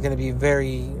anywhere is going to be a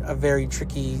very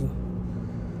tricky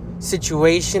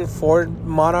situation for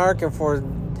Monarch and for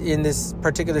in this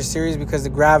particular series, because the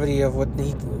gravity of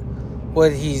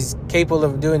what he's capable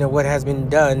of doing and what has been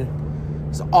done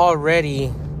is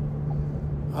already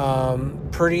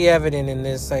pretty evident in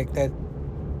this, like, that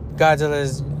Godzilla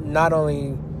is not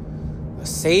only a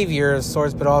savior of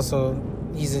sorts, but also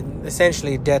he's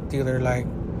essentially a death dealer. Like,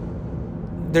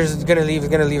 he's gonna leave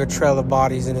a trail of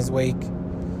bodies in his wake.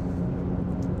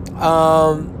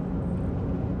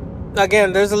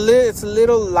 Again, it's a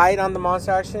little light on the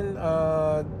monster action,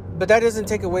 but that doesn't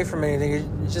take away from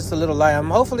anything. It's just a little light.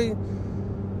 Hopefully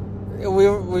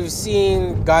we've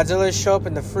seen Godzilla show up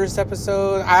in the first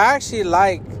episode. I actually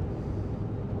like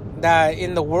that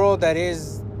in the world that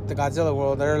is the Godzilla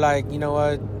world. They're like, you know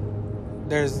what?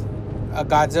 There's a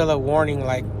Godzilla warning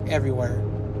like everywhere.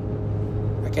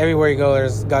 Like everywhere you go,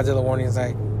 there's Godzilla warnings,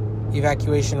 like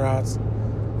evacuation routes.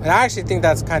 And I actually think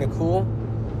that's kind of cool.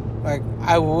 Like,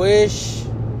 I wish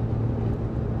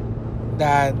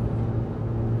that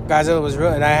Godzilla was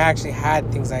real and I actually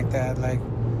had things like that. Like,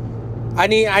 I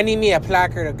need me a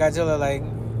placard of Godzilla. Like,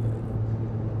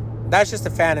 that's just a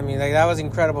fan of me. Like, that was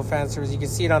incredible fan service. You can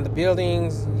see it on the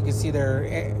buildings. You can see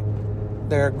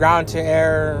their ground to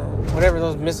air, whatever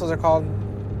those missiles are called.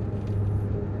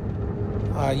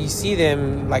 You see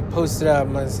them like posted up,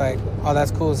 and it's like, oh,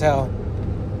 that's cool as hell.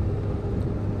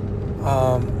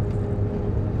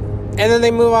 And then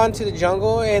they move on to the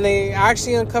jungle, and they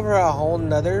actually uncover a whole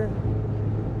nother,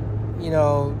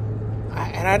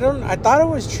 I thought it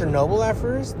was Chernobyl at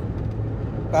first,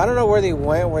 but I don't know where they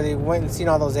went and seen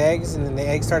all those eggs, and then the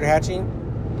eggs started hatching.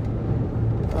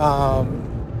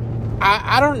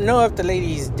 I don't know if the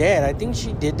lady's dead. I think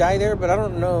she did die there, but I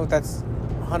don't know if that's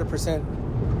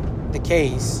 100% the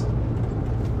case.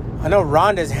 I know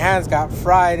Rhonda's hands got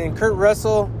fried, and Kurt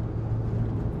Russell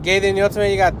gave them the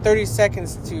ultimatum. You got 30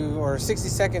 seconds or 60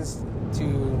 seconds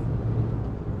to,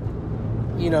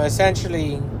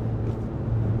 essentially,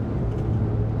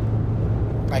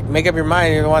 like, make up your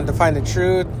mind. They want to find the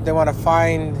truth. They want to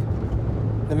find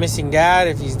the missing dad,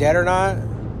 if he's dead or not.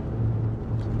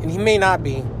 And he may not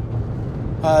be.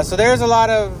 So there's a lot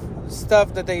of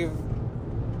stuff that they've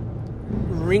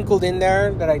wrinkled in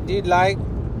there that I did like.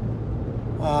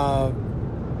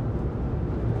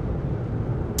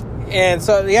 And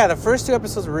so, yeah, the first 2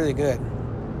 episodes were really good.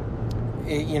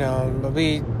 I'll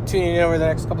be tuning in over the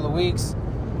next couple of weeks.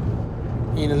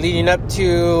 Leading up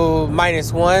to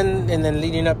 -1, and then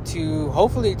leading up to,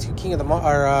 hopefully, to King of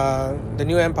the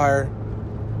New Empire.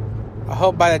 I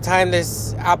hope by the time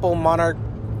this Apple Monarch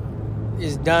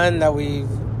is done that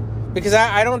because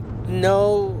I don't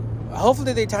know,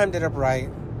 hopefully they timed it up right.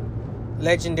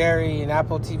 Legendary and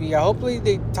Apple TV, hopefully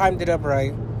they timed it up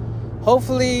right.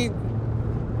 Hopefully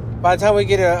by the time we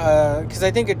get because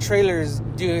I think a trailer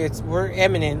we're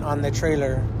imminent on the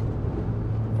trailer.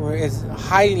 It's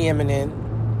highly imminent,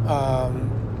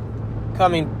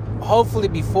 coming hopefully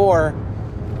before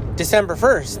December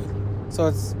 1st.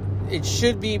 So it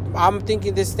should be, I'm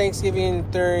thinking this Thanksgiving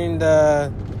during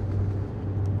the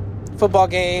football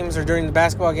games or during the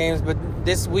basketball games, but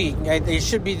this week, it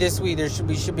should be this week.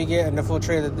 We should be getting a full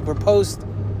trailer. We're post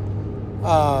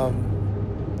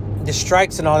the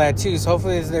strikes and all that too, so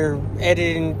hopefully they're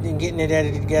editing and getting it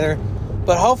edited together.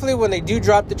 But hopefully when they do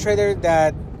drop the trailer,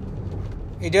 that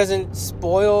it doesn't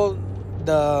spoil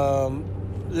the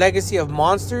Legacy of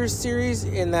Monsters series,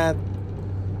 in that,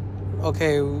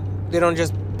 okay, they don't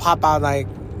just pop out like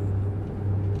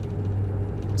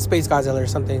Space Godzilla or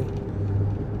something,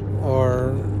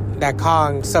 or that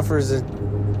Kong suffers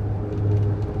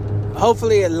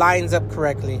hopefully it lines up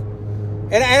correctly.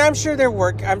 And I'm sure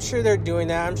I'm sure they're doing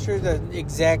that. I'm sure the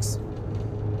execs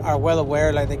are well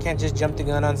aware, like, they can't just jump the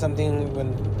gun on something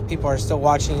when people are still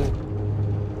watching,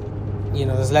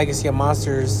 this Legacy of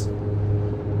Monsters.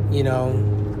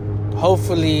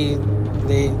 Hopefully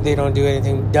they don't do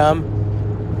anything dumb.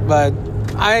 But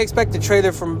I expect the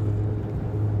trailer from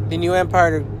the New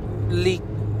Empire to leak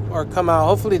or come out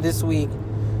hopefully this week,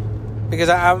 because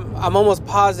I'm almost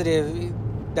positive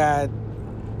that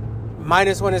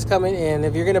 -1 is coming. And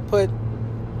if you're gonna put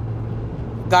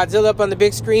Godzilla up on the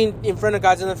big screen in front of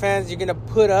Godzilla fans, you're gonna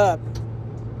put up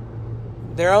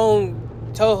their own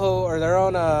Toho, or their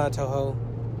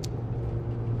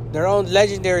own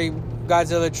legendary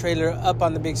Godzilla trailer up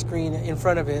on the big screen in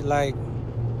front of it. Like,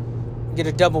 get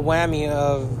a double whammy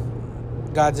of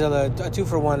Godzilla, a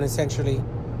 2-for-1 essentially.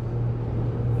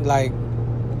 Like,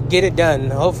 get it done.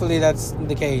 Hopefully that's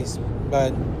the case.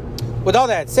 But with all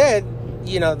that said,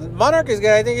 Monarch is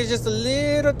good. I think it's just a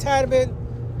little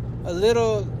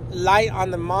light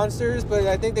on the monsters, but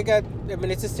I think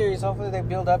it's a series. Hopefully they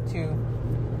build up to,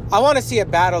 I want to see a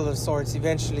battle of sorts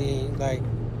eventually. Like,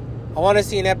 I want to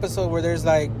see an episode where there's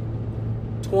like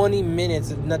 20 minutes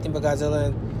of nothing but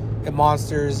Godzilla and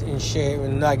monsters and shit,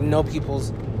 and like no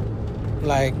peoples.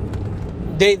 Like,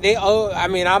 they owe,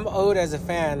 I'm owed as a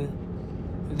fan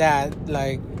that,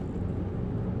 like,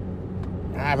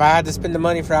 if I had to spend the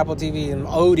money for Apple TV, I'm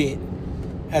owed it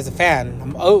as a fan.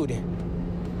 I'm owed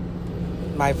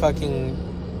my fucking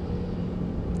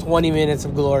 20 minutes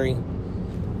of glory.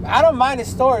 I don't mind the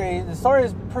story. The story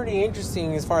is pretty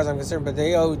interesting as far as I'm concerned, but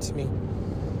they owe it to me.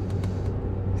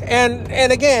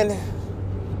 And again,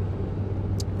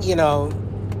 I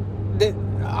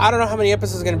don't know how many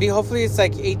episodes it's going to be. Hopefully it's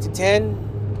like 8 to 10.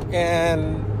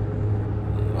 And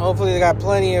hopefully they got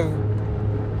plenty of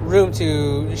room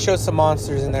to show some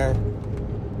monsters in there.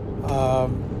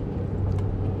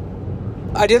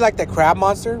 I did like that crab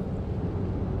monster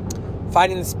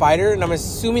fighting the spider, and I'm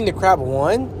assuming the crab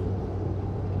won.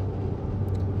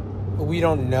 But we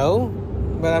don't know,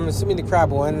 but I'm assuming the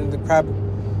crab won. The crab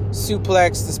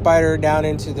suplexed the spider down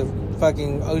into the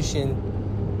fucking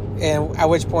ocean, and at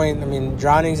which point, I mean,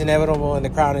 drowning's inevitable, and the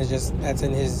crown is just that's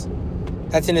in his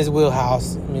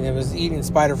wheelhouse. I mean, it was eating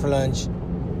spider for lunch.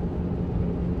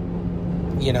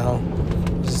 You know,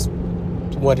 just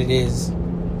what it is.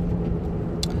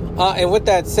 And with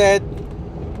that said,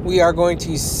 we are going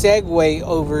to segue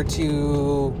over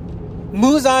to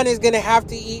Muzan is going to have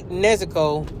to eat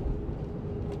Nezuko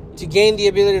to gain the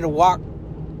ability to walk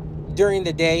during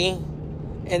the day.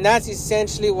 And that's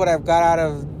essentially what I've got out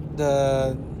of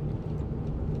the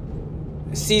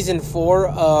season 4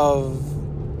 of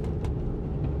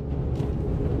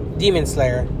Demon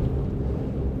Slayer.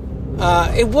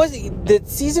 The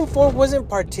season 4 wasn't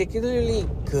particularly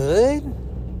good.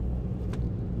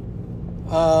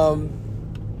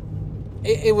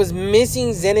 It was missing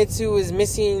Zenitsu, it was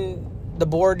missing the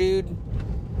boar dude.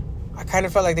 I kind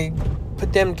of felt like they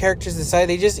put them characters aside.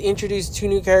 They just introduced 2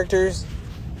 new characters.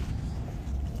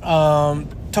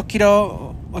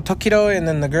 Tokido, and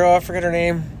then the girl, I forget her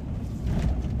name.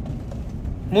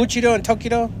 Muchido and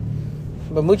Tokido.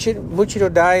 But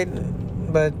Muchido died.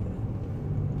 But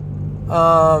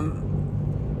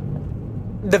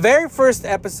the very first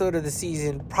episode of the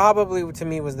season probably to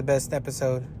me was the best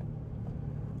episode.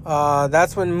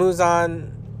 That's when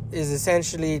Muzan is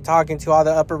essentially talking to all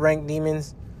the upper ranked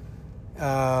demons,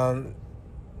 telling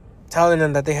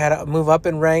them that they had to move up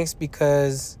in ranks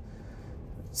because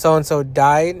so-and-so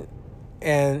died,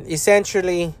 and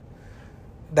essentially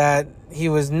that he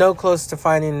was no close to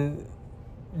finding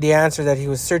the answer that he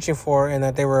was searching for, and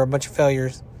that they were a bunch of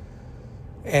failures.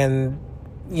 And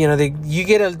you know, you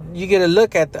get a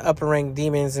look at the upper ranked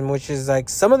demons, and which is like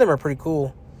some of them are pretty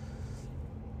cool.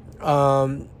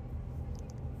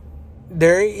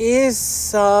 There is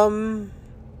some.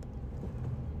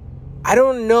 I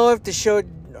don't know if the show.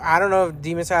 I don't know if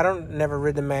Demon Slayer. Never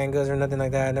read the mangas or nothing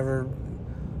like that.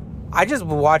 I just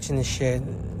was watching the shit.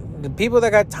 The people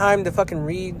that got time to fucking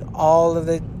read all of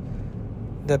the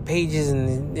pages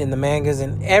in the mangas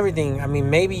and everything. I mean,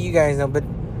 maybe you guys know, but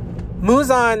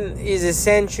Muzan is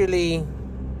essentially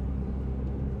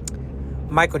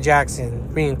Michael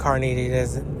Jackson reincarnated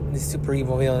as the super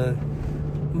evil villain.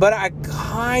 But I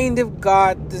kind of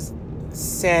got this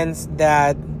sense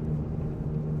that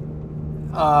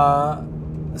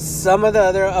some of the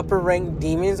other upper ranked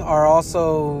demons are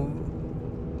also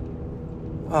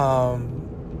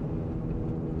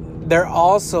they're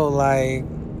also like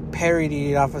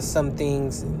parodied off of some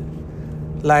things.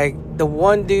 Like the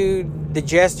one dude, the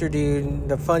jester dude,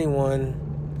 the funny one,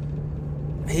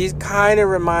 he kind of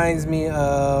reminds me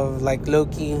of like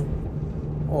Loki,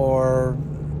 or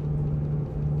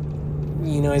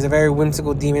you know, he's a very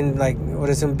whimsical demon, like what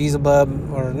is him,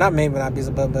 Beelzebub, or not maybe not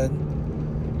Beelzebub, but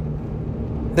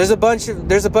there's a bunch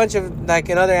of like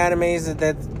in other animes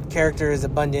that character is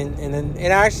abundant, and then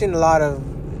it actually in a lot of,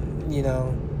 you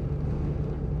know,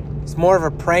 it's more of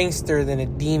a prankster than a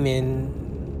demon.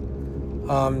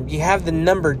 You have the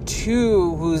number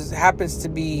 2 who happens to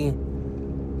be,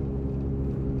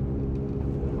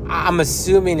 I'm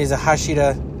assuming is a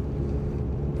Hashira.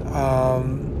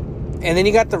 And then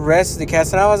you got the rest of the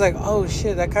cast, and I was like, oh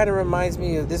shit, that kind of reminds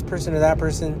me of this person or that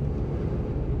person.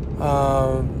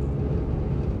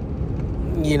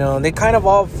 You know, they kind of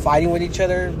all fighting with each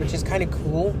other, which is kind of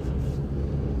cool.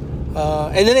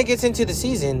 And then it gets into the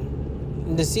season.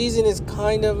 And the season is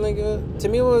kind of like, to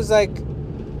me it was like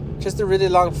just a really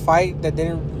long fight that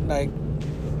didn't like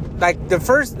the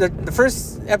first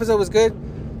episode was good.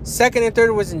 Second and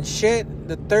third wasn't shit.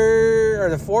 The third or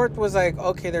the fourth was like,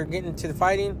 okay, they're getting to the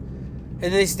fighting.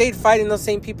 And then they stayed fighting those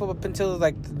same people up until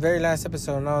like the very last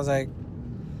episode. And I was like,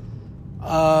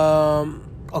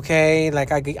 okay,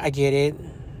 like I get it.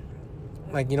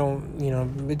 Like, you know,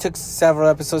 it took several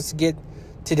episodes to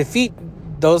defeat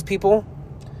those people.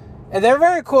 And they're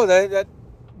very cool. That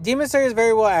Demon Slayer is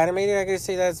very well animated. I gotta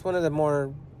say that's one of the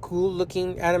more cool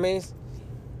looking animes.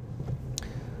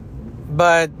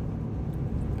 But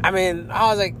I mean, I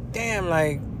was like, damn,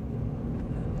 like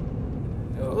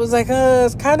it was like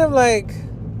it's kind of like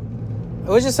it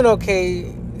was just an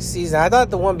okay season. I thought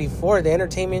the one before, the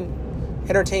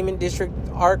entertainment district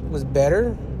arc, was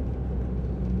better.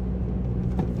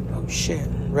 Oh shit,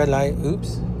 red light.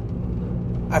 Oops.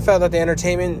 I felt that the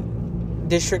entertainment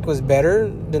district was better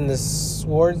than the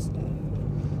Swordsmith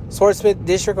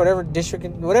district,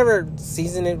 whatever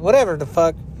season it, whatever the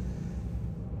fuck.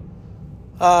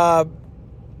 And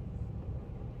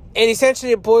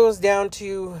essentially it boils down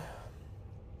to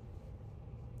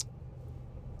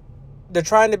they're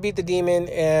trying to beat the demon,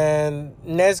 and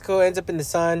Nezuko ends up in the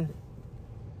sun.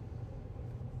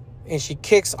 And she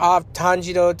kicks off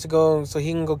Tanjiro to go so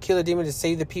he can go kill the demon to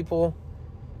save the people.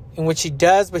 In which he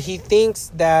does, but he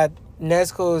thinks that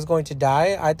Nezuko is going to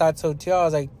die. I thought so too. I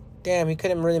was like, damn, he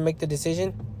couldn't really make the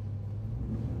decision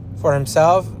for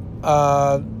himself.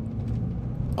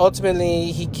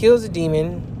 Ultimately, he kills the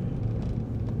demon.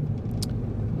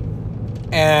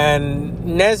 And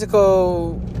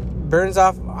Nezuko burns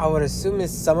off, I would assume,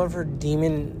 is some of her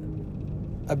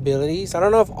demon abilities. I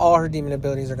don't know if all her demon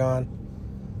abilities are gone.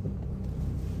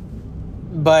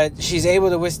 But she's able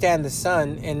to withstand the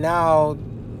sun. And now,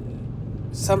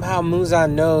 somehow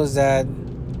Muzan knows that,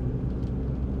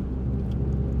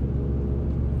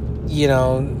 you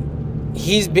know,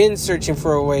 he's been searching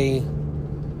for a way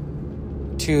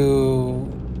to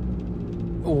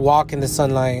walk in the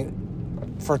sunlight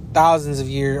for thousands of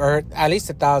years, or at least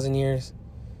 1,000 years.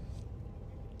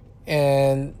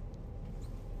 And,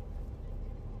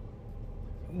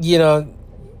 you know,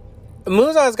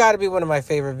 Muzan's got to be one of my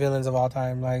favorite villains of all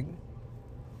time. Like,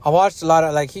 I watched a lot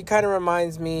of, like, he kind of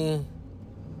reminds me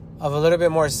of a little bit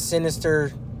more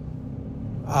sinister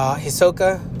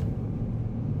Hisoka.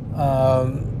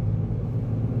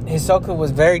 Hisoka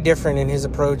was very different in his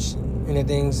approach into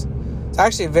things. It's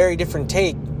actually a very different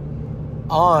take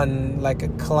on, like, a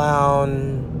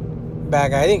clown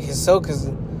bad guy. I think Hisoka's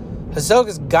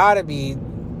gotta be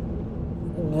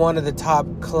one of the top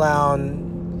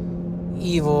clown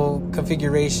evil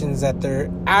configurations that there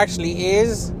actually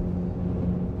is.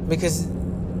 Because,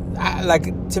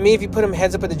 to me, if you put him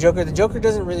heads up with the Joker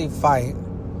doesn't really fight.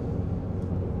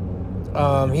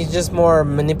 He's just more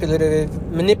manipulative,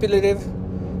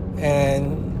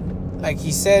 and like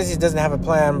he says, he doesn't have a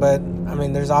plan. But I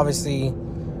mean, there's obviously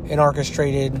an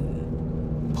orchestrated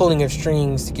pulling of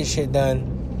strings to get shit done.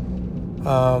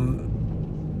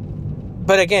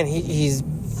 But again, he's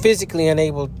physically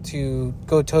unable to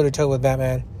go toe to toe with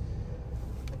Batman.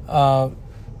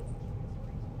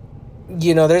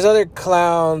 You know, there's other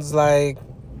clowns, like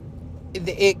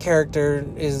the It character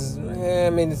is,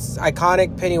 it's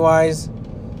iconic. Pennywise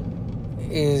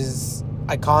is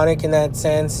iconic in that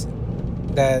sense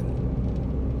that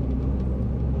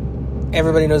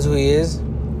everybody knows who he is.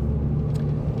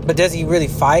 But does he really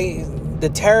fight? The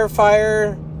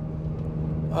Terrifier,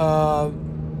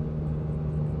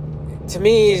 to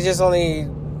me, is just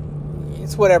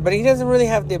it's whatever. But he doesn't really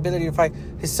have the ability to fight.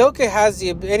 Hisoka has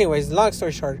anyways, long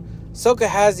story short, Hisoka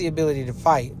has the ability to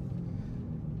fight.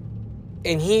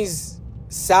 And he's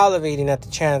salivating at the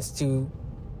chance to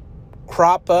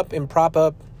crop up and prop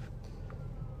up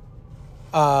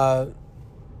Gon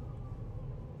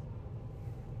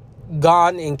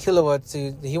and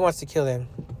Killua. He wants to kill him.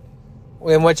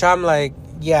 In which I'm like,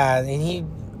 yeah. And he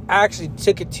actually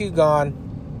took it to Gon.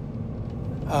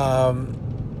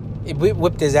 It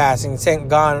whipped his ass and sent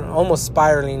Gon almost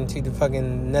spiraling to the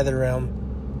fucking nether realm.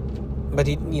 But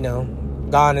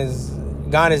Gon is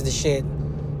the shit.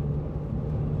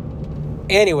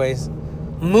 Anyways,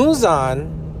 Muzan,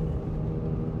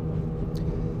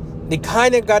 they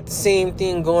kind of got the same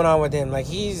thing going on with him. Like,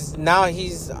 he's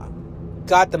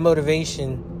got the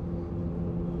motivation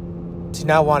to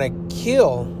not want to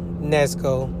kill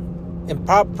Nezuko and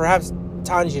perhaps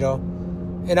Tanjiro.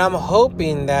 And I'm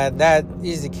hoping that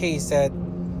is the case, that,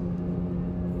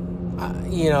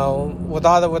 with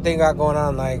all what they got going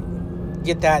on, like,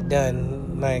 get that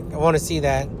done. Like, I want to see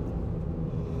that.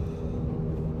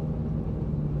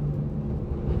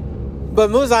 But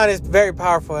Muzan is very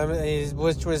powerful,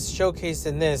 which was showcased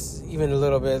in this even a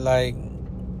little bit. Like,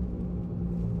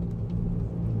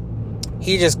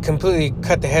 he just completely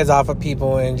cut the heads off of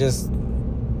people and just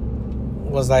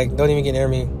was like, don't even get near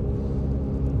me.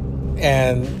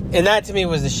 And that to me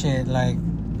was the shit. Like,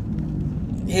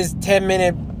 his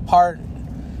 10-minute part.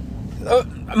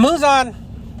 Muzan,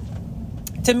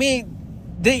 to me,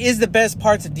 is the best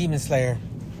parts of Demon Slayer.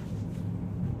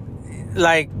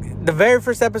 Like, the very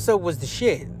first episode was the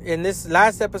shit. And this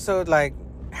last episode, like,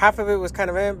 half of it was kind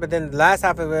of but then the last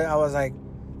half of it, I was like,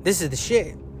 this is the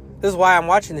shit. This is why I'm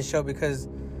watching this show, because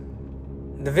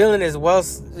the villain is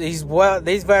he's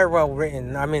very well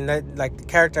written. I mean, that, like, the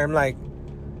character, I'm like,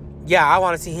 yeah, I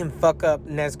want to see him fuck up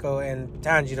Nezuko and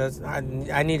Tanjiro.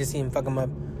 I need to see him fuck him up.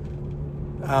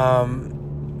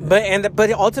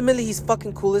 But ultimately, he's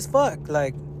fucking cool as fuck.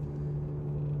 Like,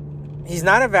 he's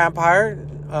not a vampire.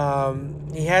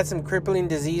 He had some crippling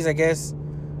disease, I guess,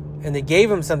 and they gave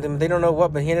him something, but they don't know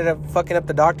what, but he ended up fucking up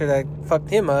the doctor that fucked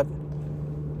him up.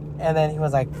 And then he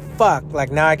was like, fuck,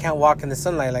 like now I can't walk in the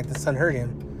sunlight, like the sun hurt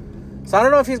him. So I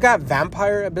don't know if he's got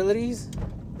vampire abilities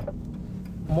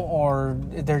or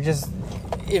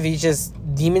if he's just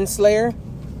demon slayer.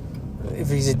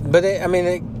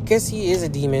 I guess he is a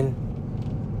demon.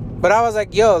 But I was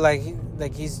like, yo, like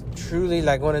he's truly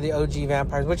like one of the OG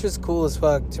vampires, which was cool as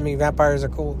fuck. To me, vampires are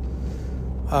cool.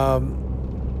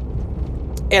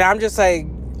 And I'm just like,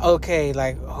 okay,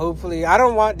 like hopefully, I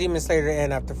don't want Demon Slayer to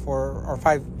end after 4 or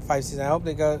 5 seasons. I hope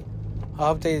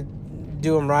they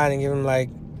do him right and give him like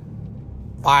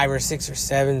 5 or 6 or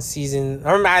 7 seasons,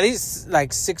 or at least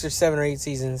like 6 or 7 or 8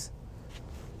 seasons.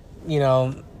 You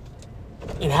know,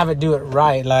 and have it do it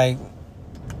right. Like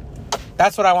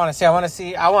that's what I want to see.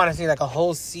 I want to see like a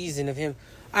whole season of him.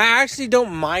 I actually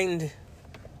don't mind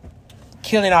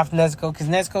killing off Nezuko because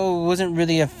Nezuko wasn't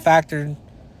really a factor.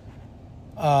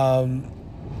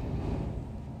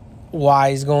 Why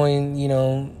he's going, you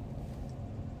know.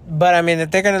 But I mean, if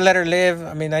they're gonna let her live,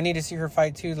 I mean, I need to see her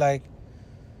fight too. Like,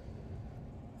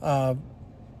 and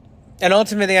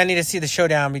ultimately, I need to see the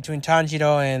showdown between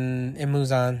Tanjiro and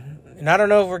Muzan. And I don't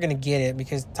know if we're gonna get it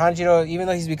because Tanjiro, even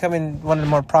though he's becoming one of the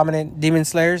more prominent demon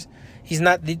slayers, he's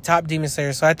not the top demon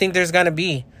slayer. So I think there's gonna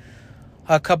be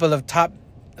a couple of top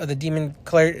of the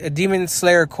demon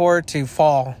slayer core to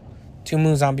fall to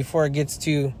Muzan before it gets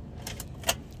to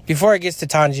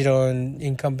Tanjiro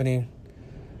and company.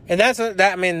 And that's what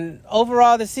that, I mean,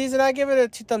 overall the season I give it a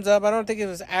 2 thumbs up. I don't think it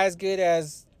was as good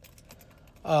as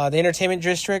the Entertainment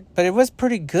District, but it was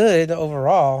pretty good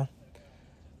overall.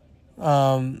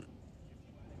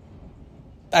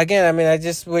 Again, I mean, I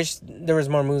just wish there was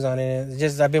more Muzan in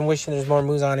it. I've been wishing there's more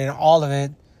Muzan in all of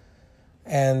it.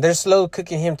 And they're slow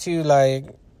cooking him too. Like,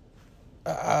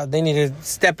 they need to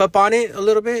step up on it a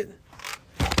little bit.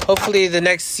 Hopefully the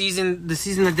next season, the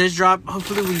season that does drop,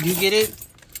 hopefully we do get it.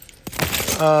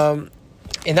 And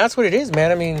that's what it is,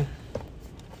 man. I mean,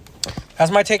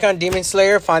 that's my take on Demon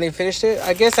Slayer. Finally finished it.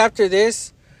 I guess after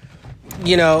this,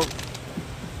 you know,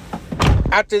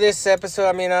 after this episode,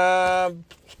 I mean, I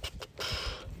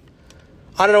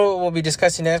don't know what we'll be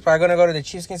discussing next, but I'm going to go to the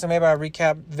Chiefs game, so maybe I'll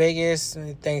recap Vegas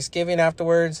and Thanksgiving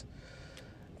afterwards.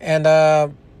 And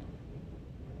then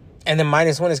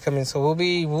 -1 is coming, so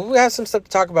we'll have some stuff to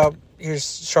talk about here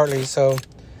shortly. So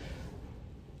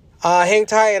hang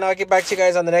tight, and I'll get back to you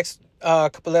guys on the next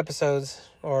couple episodes,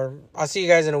 or I'll see you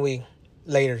guys in a week.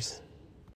 Laters.